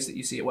 values that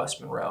you see at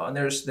West Monroe. And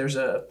there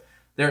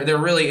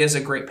really is a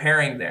great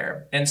pairing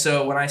there. And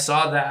so when I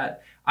saw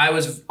that, I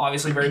was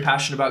obviously very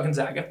passionate about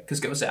Gonzaga,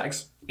 because go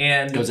Zags.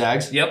 And go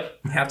Zags?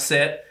 Yep, have to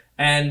say it.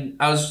 And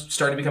I was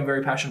starting to become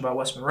very passionate about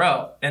West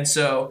Monroe. And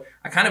so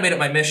I kind of made it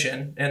my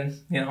mission, and,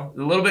 a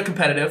little bit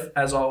competitive,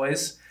 as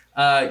always.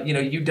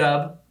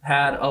 UW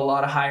had a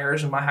lot of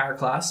hires in my hire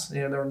class.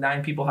 There were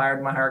 9 people hired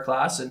in my hire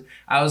class, and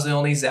I was the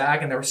only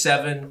Zag, and there were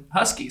 7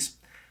 Huskies.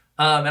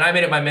 And I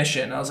made it my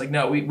mission. I was like,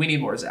 no, we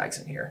need more Zags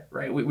in here,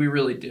 right? We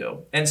really do.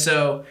 And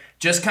so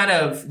just kind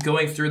of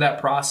going through that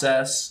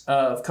process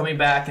of coming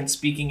back and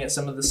speaking at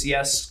some of the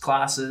CS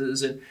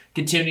classes and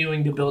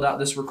continuing to build out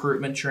this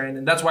recruitment train.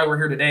 And that's why we're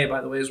here today,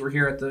 by the way, is we're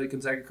here at the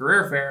Gonzaga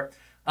Career Fair.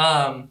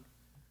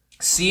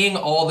 Seeing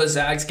all the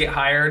Zags get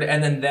hired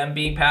and then them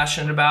being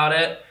passionate about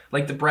it,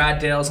 like the Brad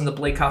Dales and the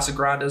Blake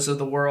Casagrandes of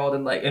the world,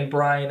 and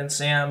Brian and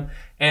Sam,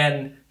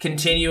 and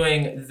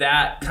continuing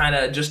that kind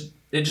of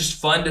it's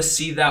just fun to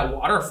see that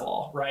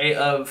waterfall, right,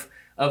 of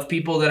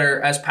people that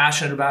are as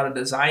passionate about it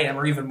as I am,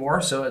 or even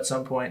more so at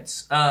some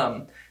points.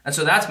 And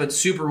so that's been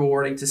super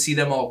rewarding to see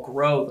them all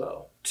grow,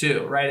 though,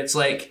 too, right? It's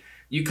like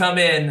you come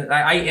in.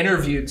 I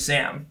interviewed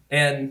Sam,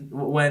 and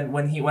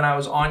when I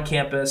was on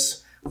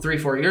campus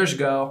 3-4 years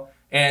ago,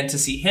 and to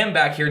see him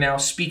back here now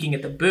speaking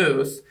at the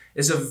booth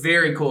is a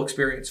very cool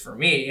experience for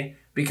me,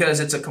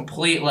 because it's a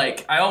complete,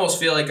 like, I almost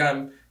feel like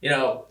I'm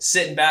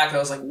sitting back. I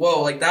was like,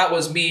 whoa, like that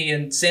was me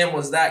and Sam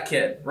was that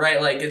kid,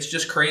 right? Like, it's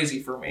just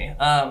crazy for me.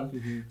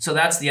 So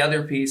that's the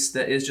other piece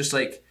that is just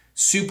like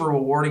super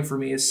rewarding for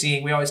me, is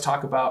seeing, we always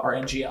talk about our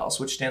NGLs,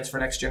 which stands for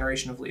Next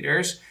Generation of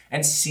Leaders,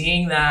 and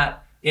seeing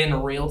that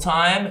in real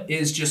time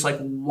is just like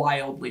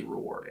wildly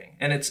rewarding.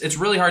 And it's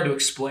really hard to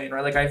explain,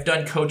 right? Like, I've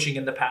done coaching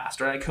in the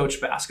past, right? I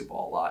coach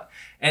basketball a lot.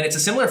 And it's a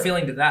similar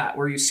feeling to that,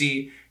 where you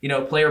see,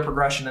 player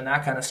progression and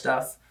that kind of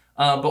stuff.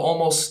 But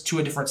almost to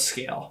a different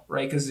scale,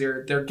 right? Because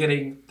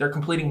they're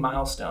completing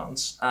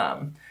milestones.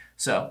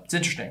 So it's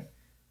interesting.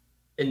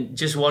 And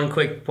just one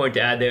quick point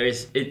to add there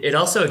is it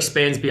also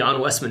expands beyond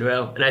West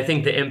Monroe. And I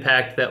think the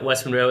impact that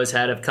West Monroe has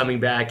had of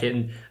coming back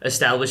and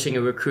establishing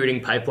a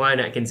recruiting pipeline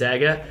at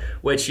Gonzaga,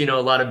 which,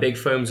 a lot of big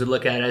firms would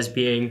look at as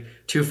being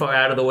too far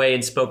out of the way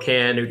in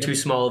Spokane, or too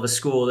small of a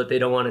school that they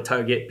don't want to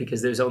target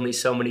because there's only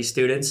so many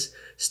students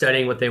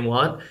studying what they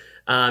want.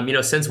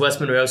 Since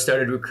West Monroe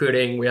started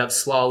recruiting, we have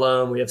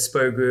Slalom, we have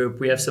Spur Group,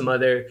 we have some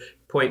other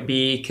Point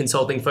B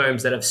consulting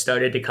firms that have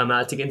started to come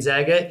out to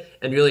Gonzaga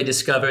and really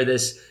discover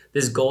this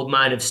gold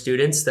mine of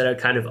students that are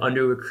kind of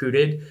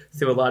under-recruited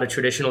through a lot of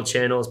traditional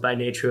channels by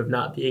nature of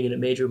not being in a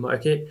major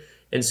market.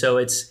 And so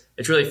it's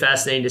really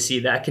fascinating to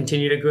see that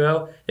continue to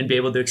grow and be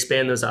able to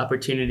expand those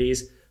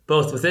opportunities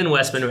both within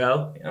West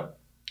Monroe,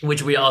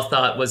 which we all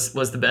thought was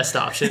the best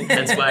option,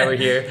 hence why we're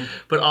here,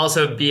 but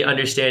also be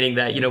understanding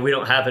that, we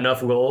don't have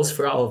enough roles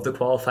for all of the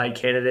qualified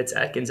candidates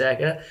at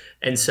Gonzaga.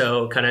 And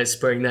so kind of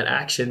spurring that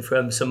action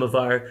from some of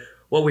our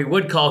what we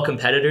would call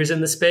competitors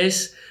in the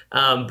space,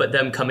 but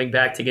them coming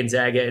back to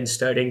Gonzaga and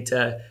starting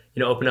to,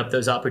 open up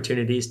those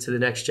opportunities to the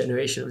next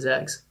generation of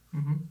Zags.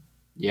 Mm-hmm.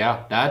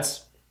 Yeah,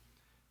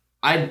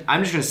 I'm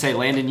just going to say,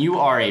 Landon, you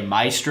are a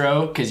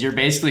maestro because you're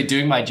basically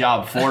doing my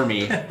job for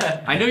me.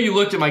 I know you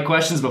looked at my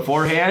questions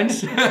beforehand,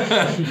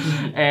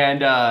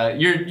 and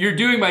you're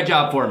doing my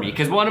job for me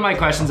because one of my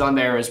questions on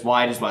there is,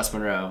 why does West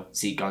Monroe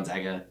seek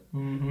Gonzaga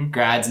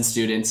grads and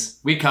students?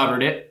 We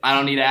covered it. I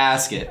don't need to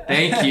ask it.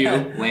 Thank you,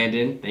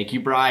 Landon. Thank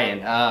you,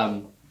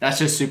 Brian. That's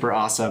just super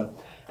awesome.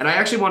 And I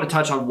actually want to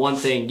touch on one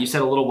thing you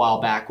said a little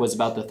while back was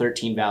about the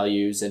 13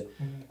 values and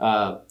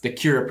the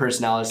cura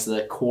personalis,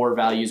 the core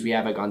values we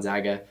have at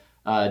Gonzaga.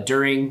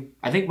 During,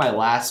 I think, my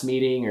last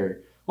meeting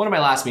or one of my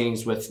last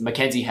meetings with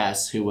Mackenzie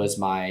Hess, who was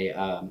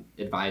my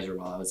advisor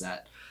while I was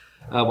at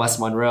West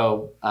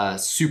Monroe,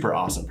 super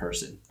awesome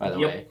person, by the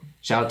way.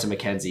 Shout out to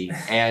Mackenzie.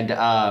 And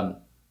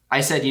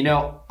I said,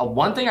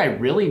 one thing I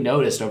really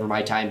noticed over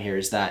my time here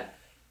is that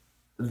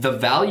the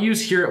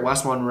values here at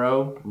West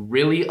Monroe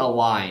really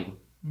align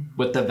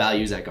with the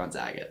values at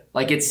Gonzaga.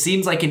 Like, it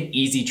seems like an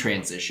easy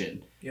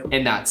transition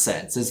in that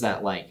sense, is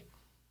that like,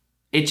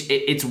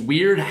 it's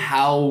weird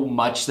how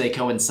much they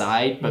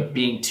coincide, but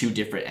being two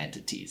different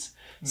entities.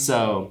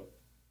 So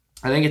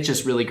I think it's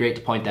just really great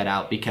to point that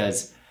out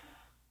because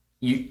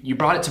you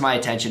brought it to my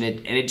attention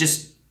and it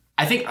just,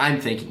 I think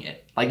I'm thinking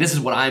it. Like, this is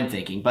what I'm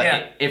thinking.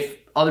 But if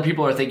other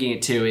people are thinking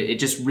it too, it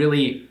just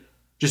really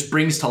just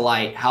brings to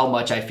light how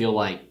much I feel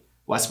like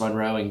West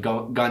Monroe and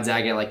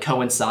Gonzaga like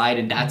coincide.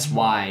 And that's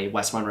why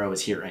West Monroe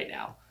is here right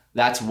now.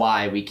 That's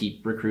why we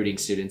keep recruiting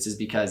students, is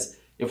because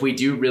if we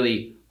do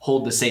really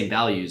hold the same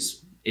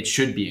values, it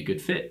should be a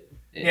good fit.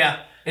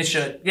 Yeah, it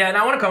should. Yeah, and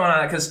I want to comment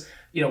on that because,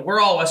 we're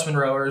all West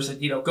Monroeers,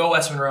 go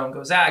West Monroe and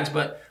go Zags.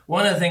 But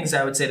one of the things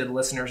I would say to the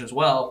listeners as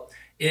well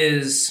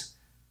is,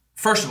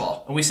 first of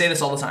all, and we say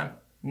this all the time,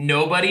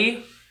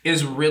 nobody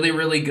is really,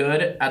 really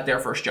good at their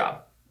first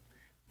job.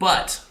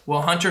 But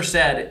what Hunter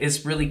said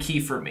is really key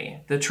for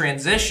me. The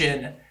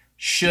transition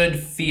should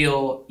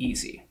feel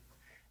easy.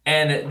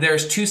 And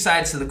there's two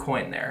sides to the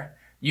coin there.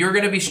 You're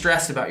going to be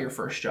stressed about your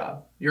first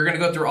job. You're going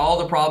to go through all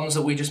the problems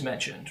that we just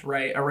mentioned,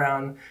 right?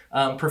 Around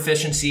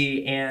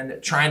proficiency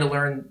and trying to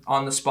learn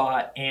on the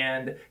spot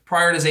and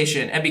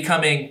prioritization and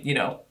becoming,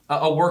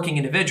 a working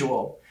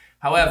individual.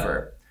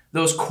 However,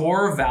 those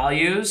core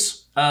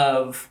values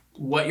of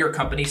what your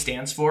company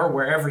stands for,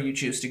 wherever you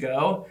choose to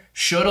go,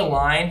 should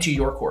align to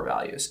your core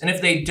values. And if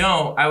they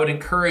don't, I would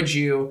encourage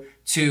you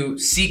to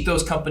seek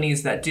those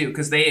companies that do,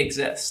 because they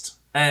exist.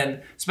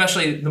 And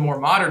especially the more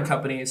modern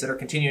companies that are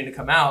continuing to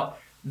come out,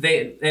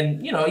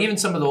 even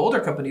some of the older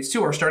companies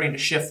too are starting to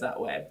shift that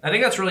way. I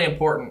think that's really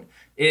important,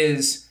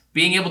 is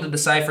being able to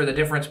decipher the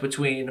difference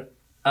between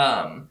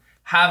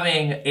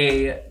having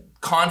a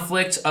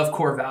conflict of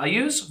core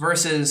values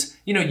versus,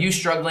 you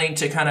struggling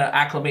to kind of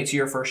acclimate to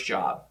your first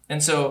job.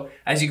 And so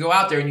as you go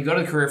out there and you go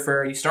to the career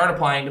fair, you start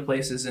applying to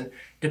places, and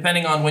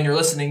depending on when you're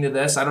listening to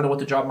this, I don't know what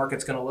the job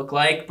market's going to look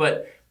like,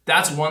 but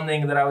that's one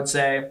thing that I would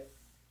say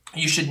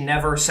you should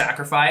never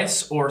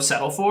sacrifice or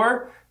settle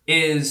for,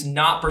 is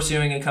not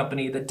pursuing a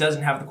company that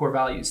doesn't have the core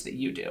values that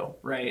you do,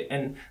 right?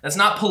 And that's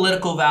not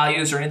political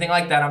values or anything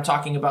like that. I'm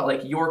talking about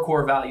like your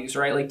core values,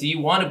 right? Like, do you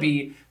want to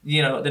be,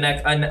 the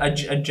next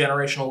a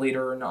generational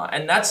leader or not?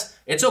 And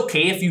it's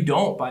okay if you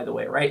don't, by the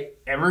way, right?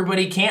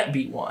 Everybody can't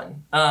be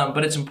one,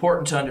 but it's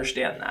important to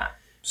understand that.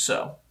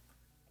 So,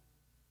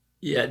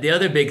 yeah, the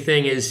other big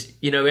thing is,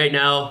 right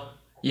now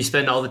you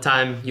spend all the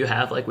time you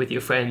have like with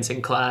your friends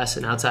in class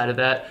and outside of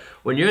that.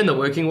 When you're in the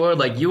working world,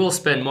 like, you will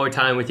spend more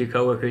time with your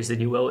coworkers than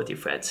you will with your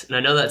friends. And I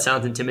know that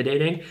sounds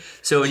intimidating.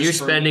 So when you're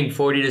spending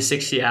 40 to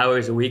 60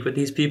 hours a week with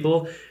these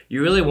people,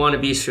 you really want to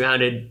be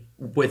surrounded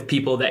with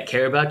people that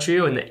care about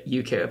you and that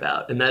you care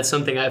about. And that's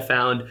something I've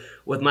found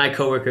with my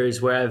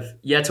coworkers, where I've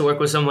yet to work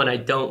with someone I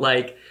don't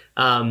like.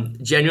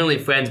 Genuinely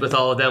friends with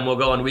all of them. We'll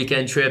go on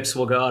weekend trips.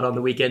 We'll go out on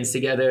the weekends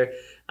together.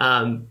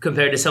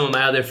 Compared to some of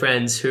my other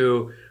friends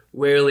who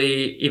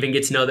rarely even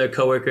get to know their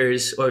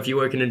coworkers, or if you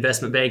work in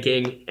investment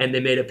banking and they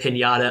made a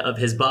piñata of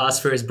his boss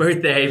for his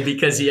birthday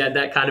because he had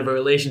that kind of a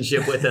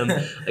relationship with him.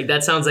 Like,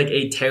 that sounds like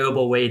a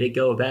terrible way to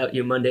go about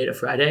your Monday to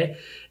Friday.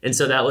 And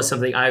so that was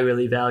something I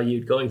really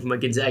valued, going from a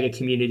Gonzaga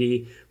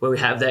community where we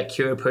have that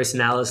cura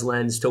personalis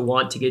lens to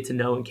want to get to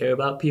know and care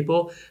about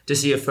people, to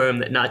see a firm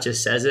that not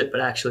just says it,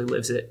 but actually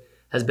lives it,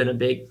 has been a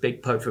big,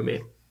 big part for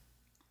me.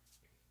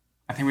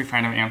 I think we've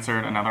kind of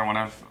answered another one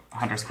of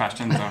Hunter's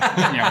questions of,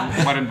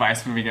 what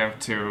advice would we give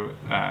to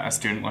a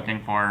student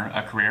looking for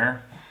a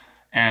career?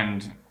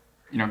 And,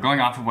 going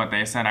off of what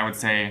they said, I would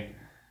say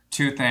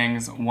two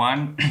things.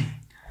 One,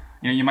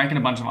 you might get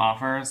a bunch of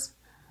offers,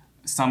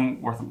 some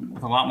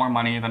with a lot more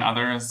money than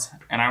others.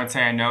 And I would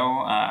say I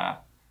know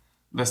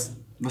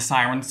the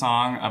siren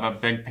song of a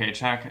big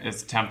paycheck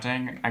is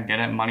tempting. I get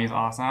it. Money's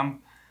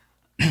awesome.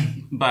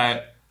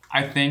 But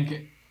I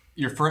think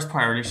your first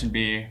priority should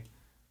be,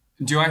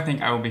 do I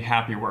think I will be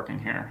happy working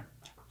here?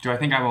 Do I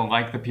think I will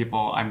like the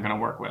people I'm going to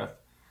work with?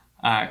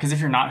 Because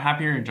if you're not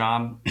happy at your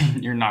job,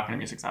 you're not going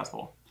to be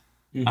successful.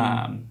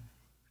 And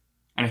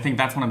And I think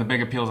that's one of the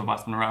big appeals of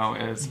West Monroe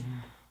is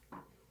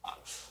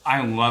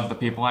I love the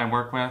people I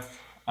work with.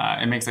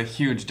 It makes a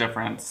huge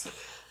difference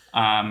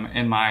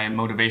in my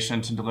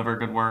motivation to deliver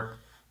good work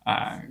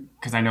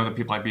because I know the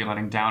people I'd be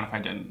letting down if I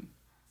didn't.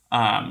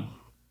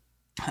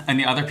 And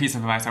the other piece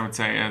of advice I would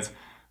say is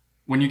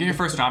when you get your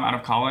first job out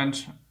of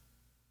college,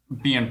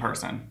 be in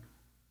person.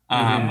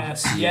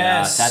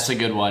 Yes. That's a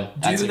good one.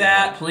 Do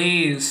that,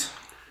 please.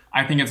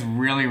 I think it's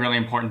really, really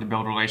important to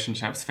build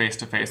relationships face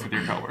to face with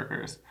your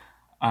coworkers.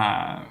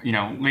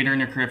 Later in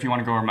your career, if you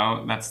want to go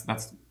remote, that's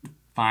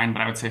fine.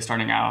 But I would say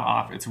starting out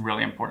off, it's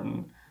really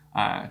important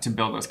to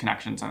build those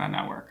connections and that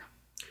network.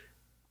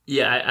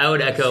 Yeah, I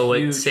would echo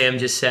what Sam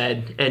just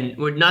said. And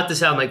not to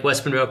sound like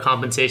West Monroe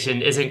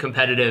compensation isn't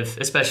competitive,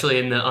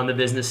 especially on the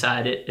business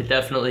side. It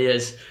definitely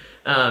is.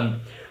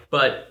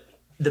 But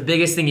the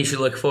biggest thing you should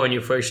look for in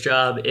your first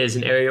job is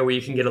an area where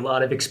you can get a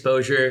lot of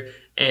exposure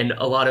and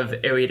a lot of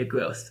area to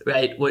growth,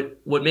 right?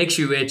 What makes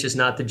you rich is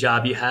not the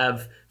job you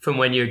have from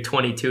when you're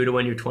 22 to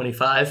when you're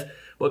 25.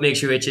 What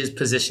makes you rich is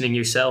positioning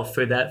yourself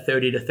for that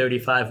 30 to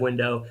 35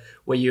 window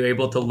where you're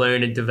able to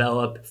learn and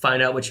develop,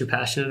 find out what you're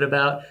passionate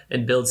about,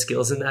 and build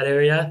skills in that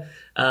area.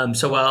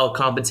 So while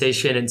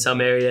compensation in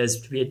some areas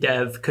to be a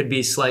dev could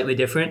be slightly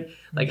different,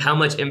 like how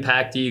much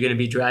impact are you going to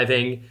be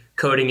driving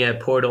coding a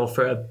portal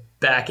for a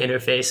back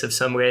interface of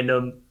some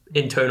random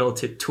internal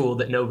tool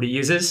that nobody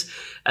uses,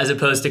 as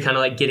opposed to kind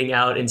of like getting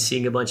out and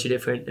seeing a bunch of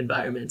different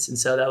environments. And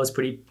so that was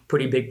pretty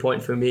big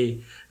point for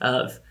me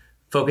of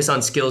focus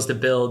on skills to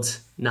build,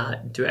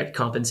 not direct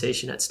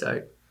compensation at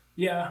start.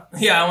 Yeah.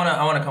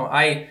 I want to come.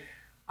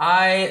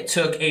 I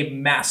took a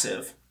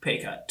massive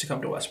pay cut to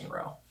come to West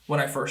Monroe when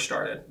I first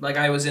started. Like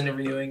I was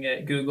interviewing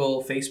at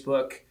Google,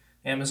 Facebook,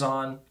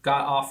 Amazon,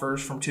 got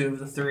offers from 2 of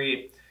the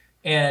 3.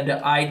 And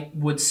I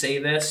would say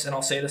this, and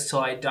I'll say this till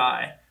I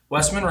die.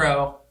 West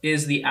Monroe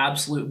is the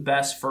absolute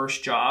best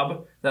first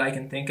job that I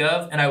can think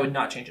of, and I would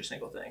not change a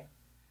single thing.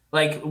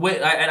 Like,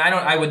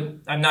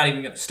 I'm not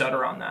even gonna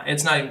stutter on that.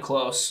 It's not even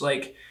close.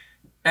 Like,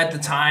 at the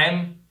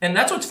time, and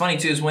that's what's funny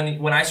too is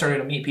when I started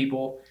to meet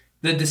people,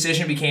 the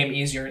decision became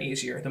easier and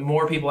easier. The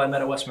more people I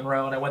met at West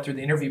Monroe, and I went through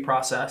the interview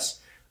process,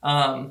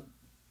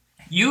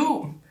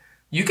 you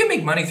can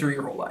make money through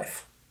your whole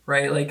life,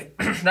 right? Like,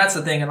 that's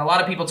the thing. And a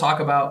lot of people talk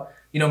about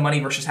money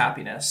versus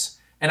happiness.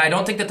 And I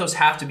don't think that those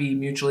have to be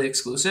mutually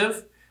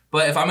exclusive.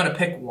 But if I'm going to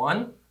pick one,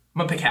 I'm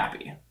going to pick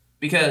happy.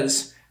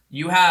 Because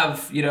you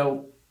have,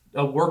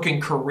 a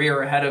working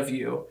career ahead of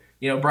you.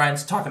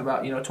 Brian's talking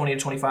about, 20 to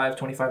 25,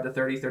 25 to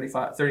 30,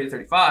 35, 30 to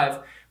 35.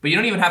 But you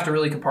don't even have to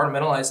really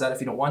compartmentalize that if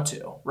you don't want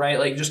to, right?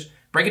 Like just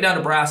break it down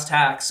to brass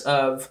tacks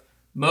of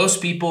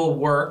most people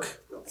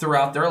work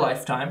throughout their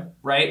lifetime,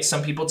 right?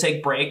 Some people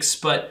take breaks,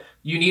 but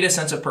you need a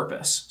sense of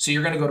purpose. So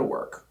you're going to go to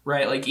work,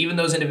 right? Like even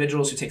those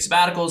individuals who take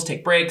sabbaticals,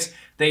 take breaks,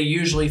 they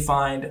usually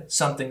find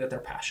something that they're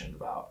passionate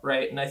about,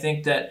 right? And I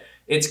think that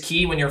it's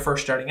key when you're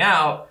first starting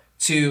out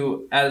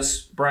to,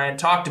 as Brian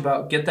talked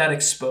about, get that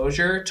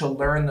exposure to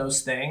learn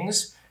those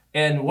things.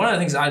 And one of the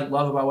things I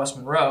love about West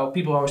Monroe,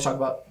 people always talk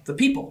about the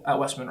people at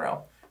West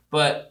Monroe,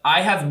 but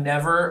I have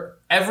never,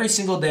 every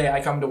single day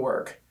I come to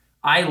work,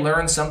 I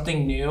learn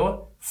something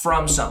new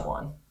from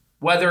someone,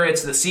 whether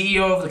it's the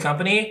CEO of the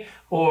company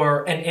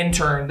or an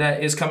intern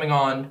that is coming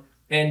on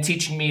and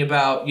teaching me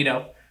about,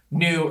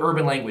 new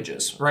urban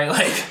languages, right?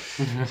 Like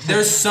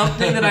there's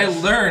something that I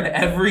learn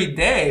every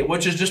day,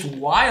 which is just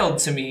wild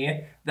to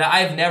me that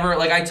I've never,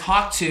 I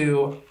talk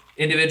to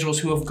individuals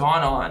who have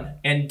gone on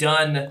and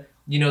done,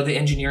 the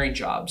engineering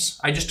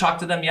jobs. I just talked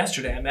to them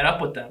yesterday. I met up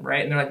with them,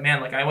 right? And they're like,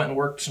 man, I went and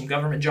worked some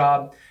government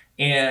job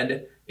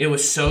and it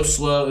was so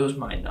slow. It was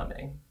mind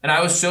numbing. And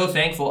I was so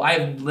thankful.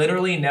 I've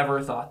literally never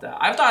thought that.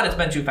 I've thought it's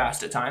been too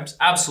fast at times.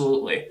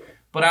 Absolutely.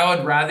 But I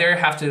would rather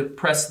have to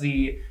press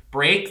the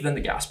brake than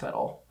the gas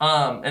pedal.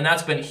 And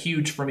that's been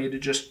huge for me to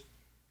just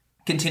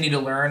continue to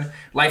learn.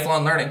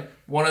 Lifelong learning.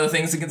 One of the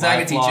things that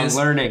Gonzaga teaches.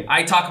 Learning.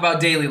 I talk about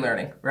daily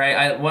learning,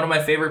 right? One of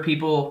my favorite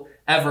people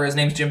ever, his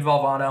name's Jim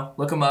Valvano.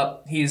 Look him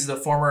up. He's the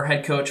former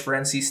head coach for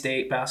NC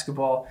State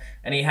basketball.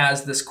 And he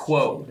has this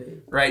quote,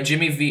 right?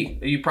 Jimmy V.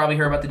 You probably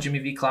heard about the Jimmy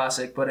V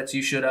Classic, but it's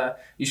you should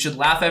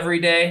laugh every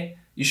day,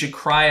 you should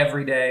cry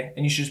every day,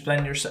 and you should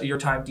spend your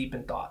time deep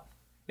in thought.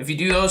 If you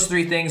do those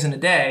 3 things in a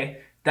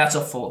day, that's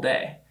a full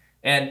day.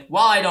 And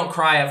while I don't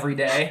cry every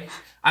day,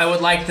 I would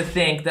like to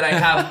think that I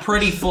have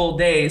pretty full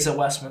days at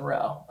West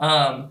Monroe.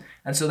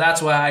 And so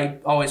that's why I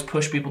always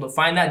push people to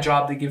find that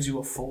job that gives you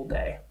a full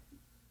day.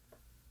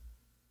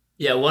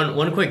 Yeah,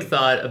 one quick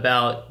thought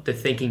about the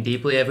thinking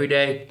deeply every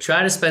day.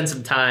 Try to spend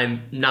some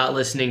time not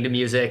listening to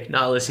music,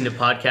 not listening to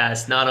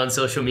podcasts, not on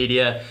social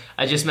media.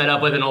 I just met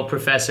up with an old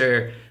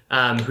professor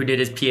who did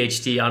his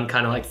PhD on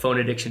kind of like phone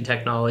addiction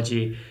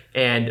technology.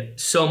 And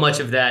so much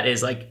of that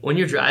is when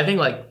you're driving,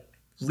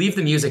 leave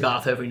the music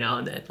off every now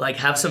and then.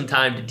 Have some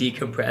time to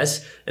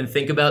decompress and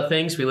think about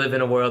things. We live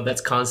in a world that's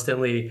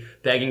constantly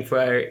begging for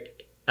our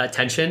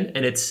attention,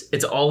 and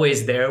it's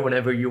always there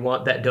whenever you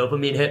want that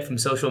dopamine hit from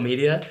social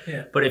media.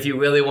 Yeah. But if you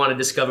really want to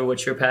discover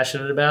what you're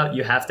passionate about,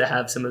 you have to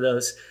have some of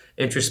those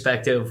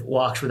introspective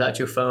walks without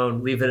your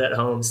phone, leave it at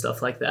home,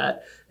 stuff like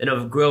that. In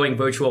a growing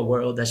virtual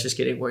world, that's just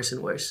getting worse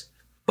and worse.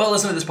 But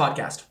listen to this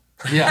podcast.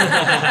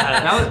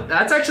 Yeah.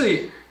 That's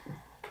actually,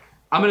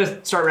 I'm going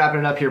to start wrapping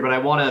it up here, but I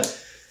want to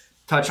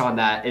touch on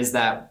that, is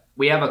that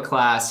we have a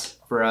class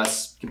for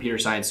us computer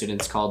science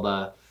students called,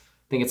 I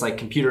think it's like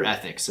computer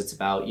ethics. It's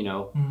about,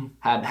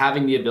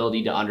 having the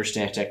ability to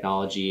understand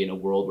technology in a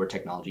world where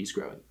technology is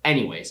growing.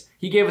 Anyways,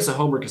 he gave us a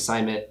homework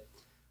assignment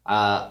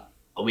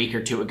a week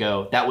or two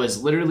ago that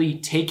was literally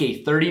take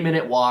a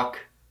 30-minute walk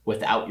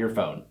without your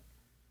phone.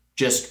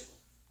 Just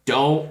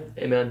don't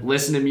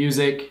listen to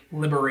music.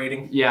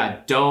 Liberating.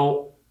 Yeah,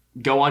 don't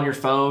go on your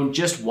phone.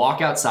 Just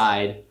walk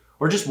outside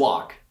or just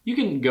walk. You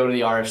can go to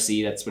the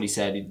RFC. That's what he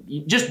said.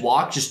 You just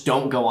walk. Just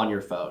don't go on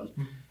your phone.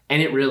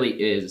 And it really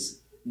is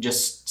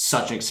just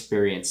such an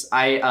experience.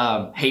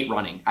 I hate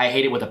running. I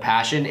hate it with a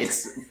passion.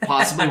 It's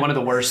possibly one of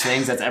the worst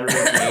things that's ever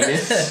been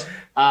created.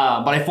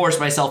 But I force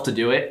myself to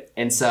do it.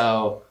 And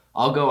so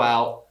I'll go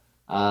out.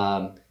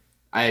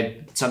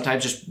 I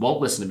sometimes just won't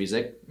listen to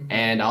music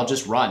and I'll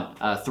just run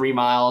 3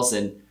 miles,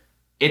 and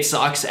it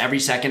sucks. Every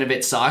second of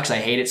it sucks. I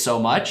hate it so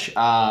much. You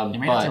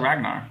made it to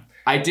Ragnar.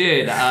 I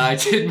did. I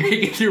did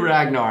make it through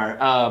Ragnar.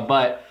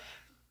 But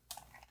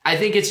I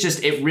think it's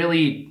just, it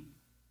really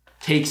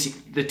takes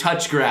the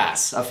touch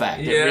grass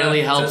effect. It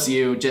really helps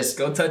you just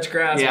go touch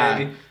grass,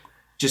 baby.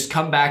 Just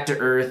come back to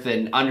earth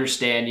and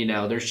understand,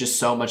 there's just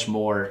so much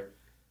more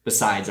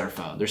besides our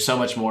phone. There's so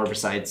much more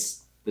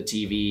besides the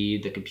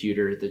TV, the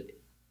computer.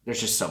 There's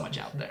just so much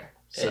out there.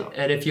 So.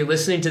 And if you're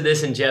listening to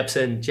this in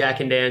Jepson, Jack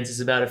and Dan's is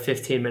about a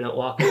 15-minute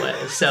walk away.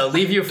 So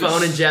leave your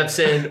phone in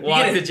Jepson,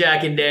 walk to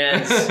Jack and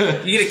Dan's,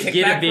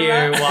 get a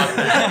beer, walk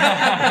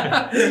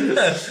back.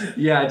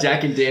 Yeah,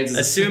 Jack and Dan's.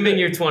 Assuming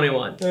you're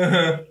 21.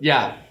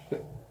 Yeah.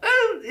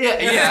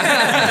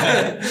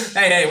 Yeah.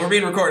 Hey, we're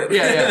being recorded.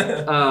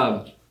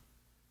 Yeah.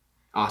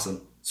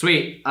 Awesome.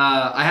 Sweet.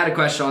 I had a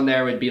question on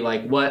there. Would be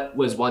like, what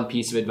was one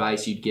piece of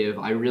advice you'd give?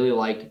 I really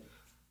liked.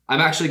 I'm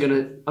actually going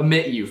to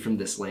omit you from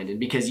this, Landon,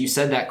 because you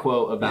said that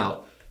quote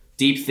about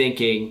deep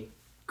thinking,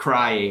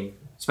 crying,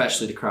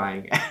 especially the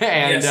crying,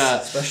 and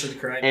especially the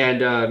crying,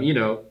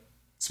 and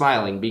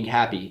smiling, being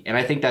happy, and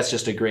I think that's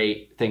just a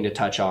great thing to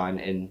touch on,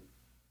 and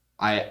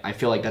I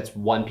feel like that's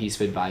one piece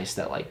of advice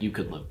that like you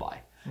could live by.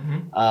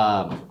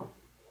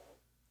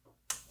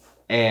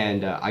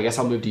 And I guess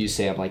I'll move to you,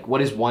 Sam. Like,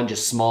 what is one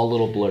just small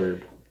little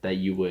blurb that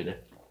you'd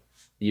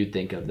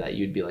think of that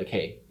you'd be like,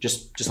 hey,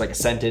 just like a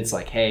sentence,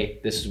 like,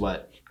 hey, this is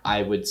what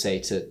I would say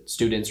to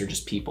students or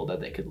just people that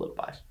they could live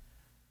by?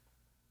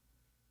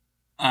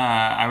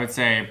 I would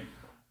say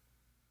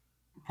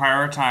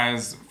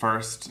prioritize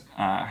first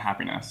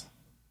happiness.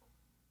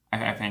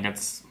 I think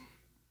it's,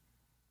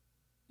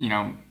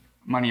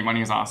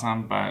 money is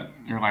awesome, but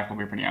your life will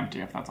be pretty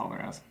empty if that's all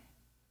there is.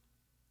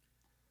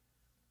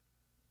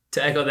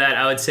 To echo that,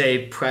 I would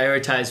say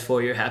prioritize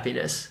for your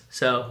happiness.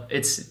 So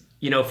it's,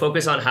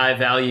 focus on high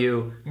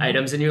value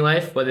items in your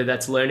life, whether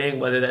that's learning,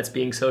 whether that's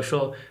being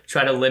social.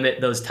 Try to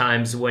limit those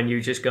times when you're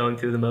just going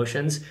through the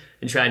motions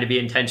and trying to be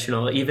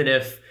intentional, even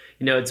if,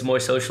 it's more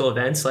social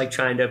events, like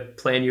trying to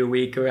plan your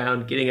week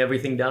around getting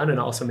everything done and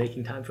also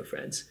making time for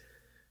friends.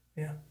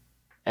 Yeah.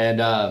 And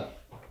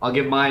I'll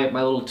give my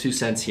little 2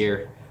 cents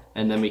here,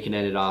 and then we can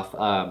end it off.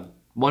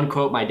 One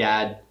quote my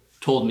dad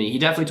told me, he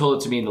definitely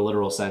told it to me in the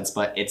literal sense,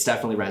 but it's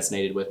definitely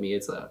resonated with me.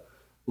 It's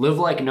live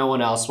like no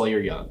one else while you're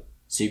young,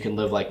 so you can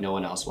live like no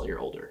one else while you're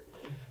older.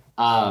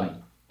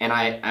 And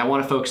I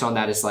want to focus on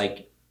that as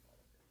like,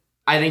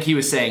 I think he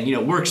was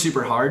saying, work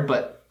super hard,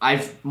 but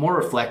I've more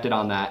reflected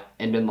on that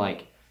and been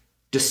like,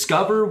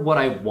 discover what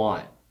I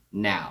want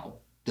now.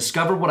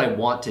 Discover what I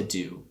want to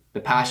do,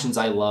 the passions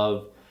I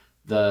love,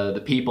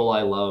 the people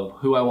I love,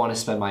 who I want to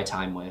spend my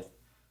time with,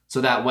 so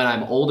that when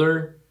I'm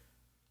older,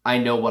 I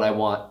know what I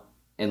want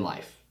in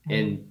life.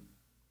 And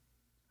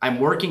I'm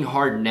working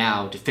hard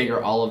now to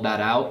figure all of that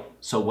out,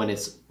 so when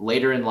it's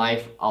later in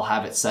life, I'll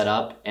have it set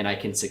up and I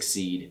can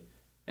succeed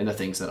in the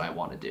things that I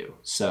want to do.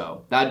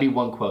 So that'd be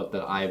one quote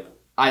that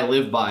I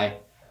live by.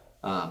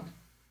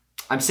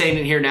 I'm saying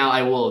it here now.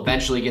 I will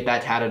eventually get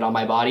that tatted on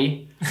my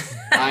body.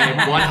 I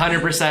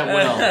 100%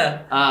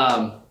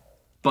 will.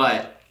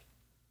 But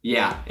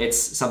yeah, it's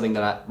something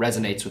that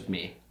resonates with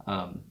me.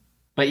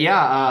 But yeah,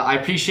 I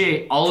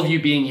appreciate all of you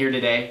being here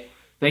today.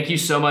 Thank you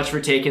so much for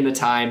taking the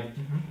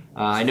time.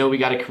 I know we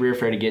got a career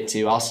fair to get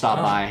to. I'll stop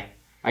by.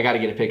 I got to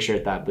get a picture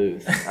at that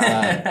booth.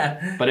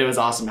 But it was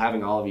awesome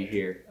having all of you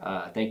here.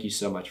 Thank you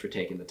so much for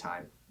taking the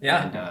time.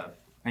 Yeah. And,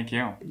 Thank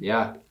you.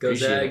 Yeah. Go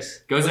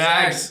Zags. Go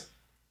Zags.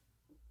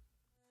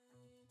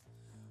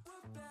 We're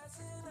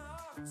passing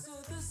off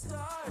to the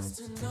stars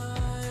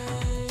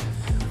tonight.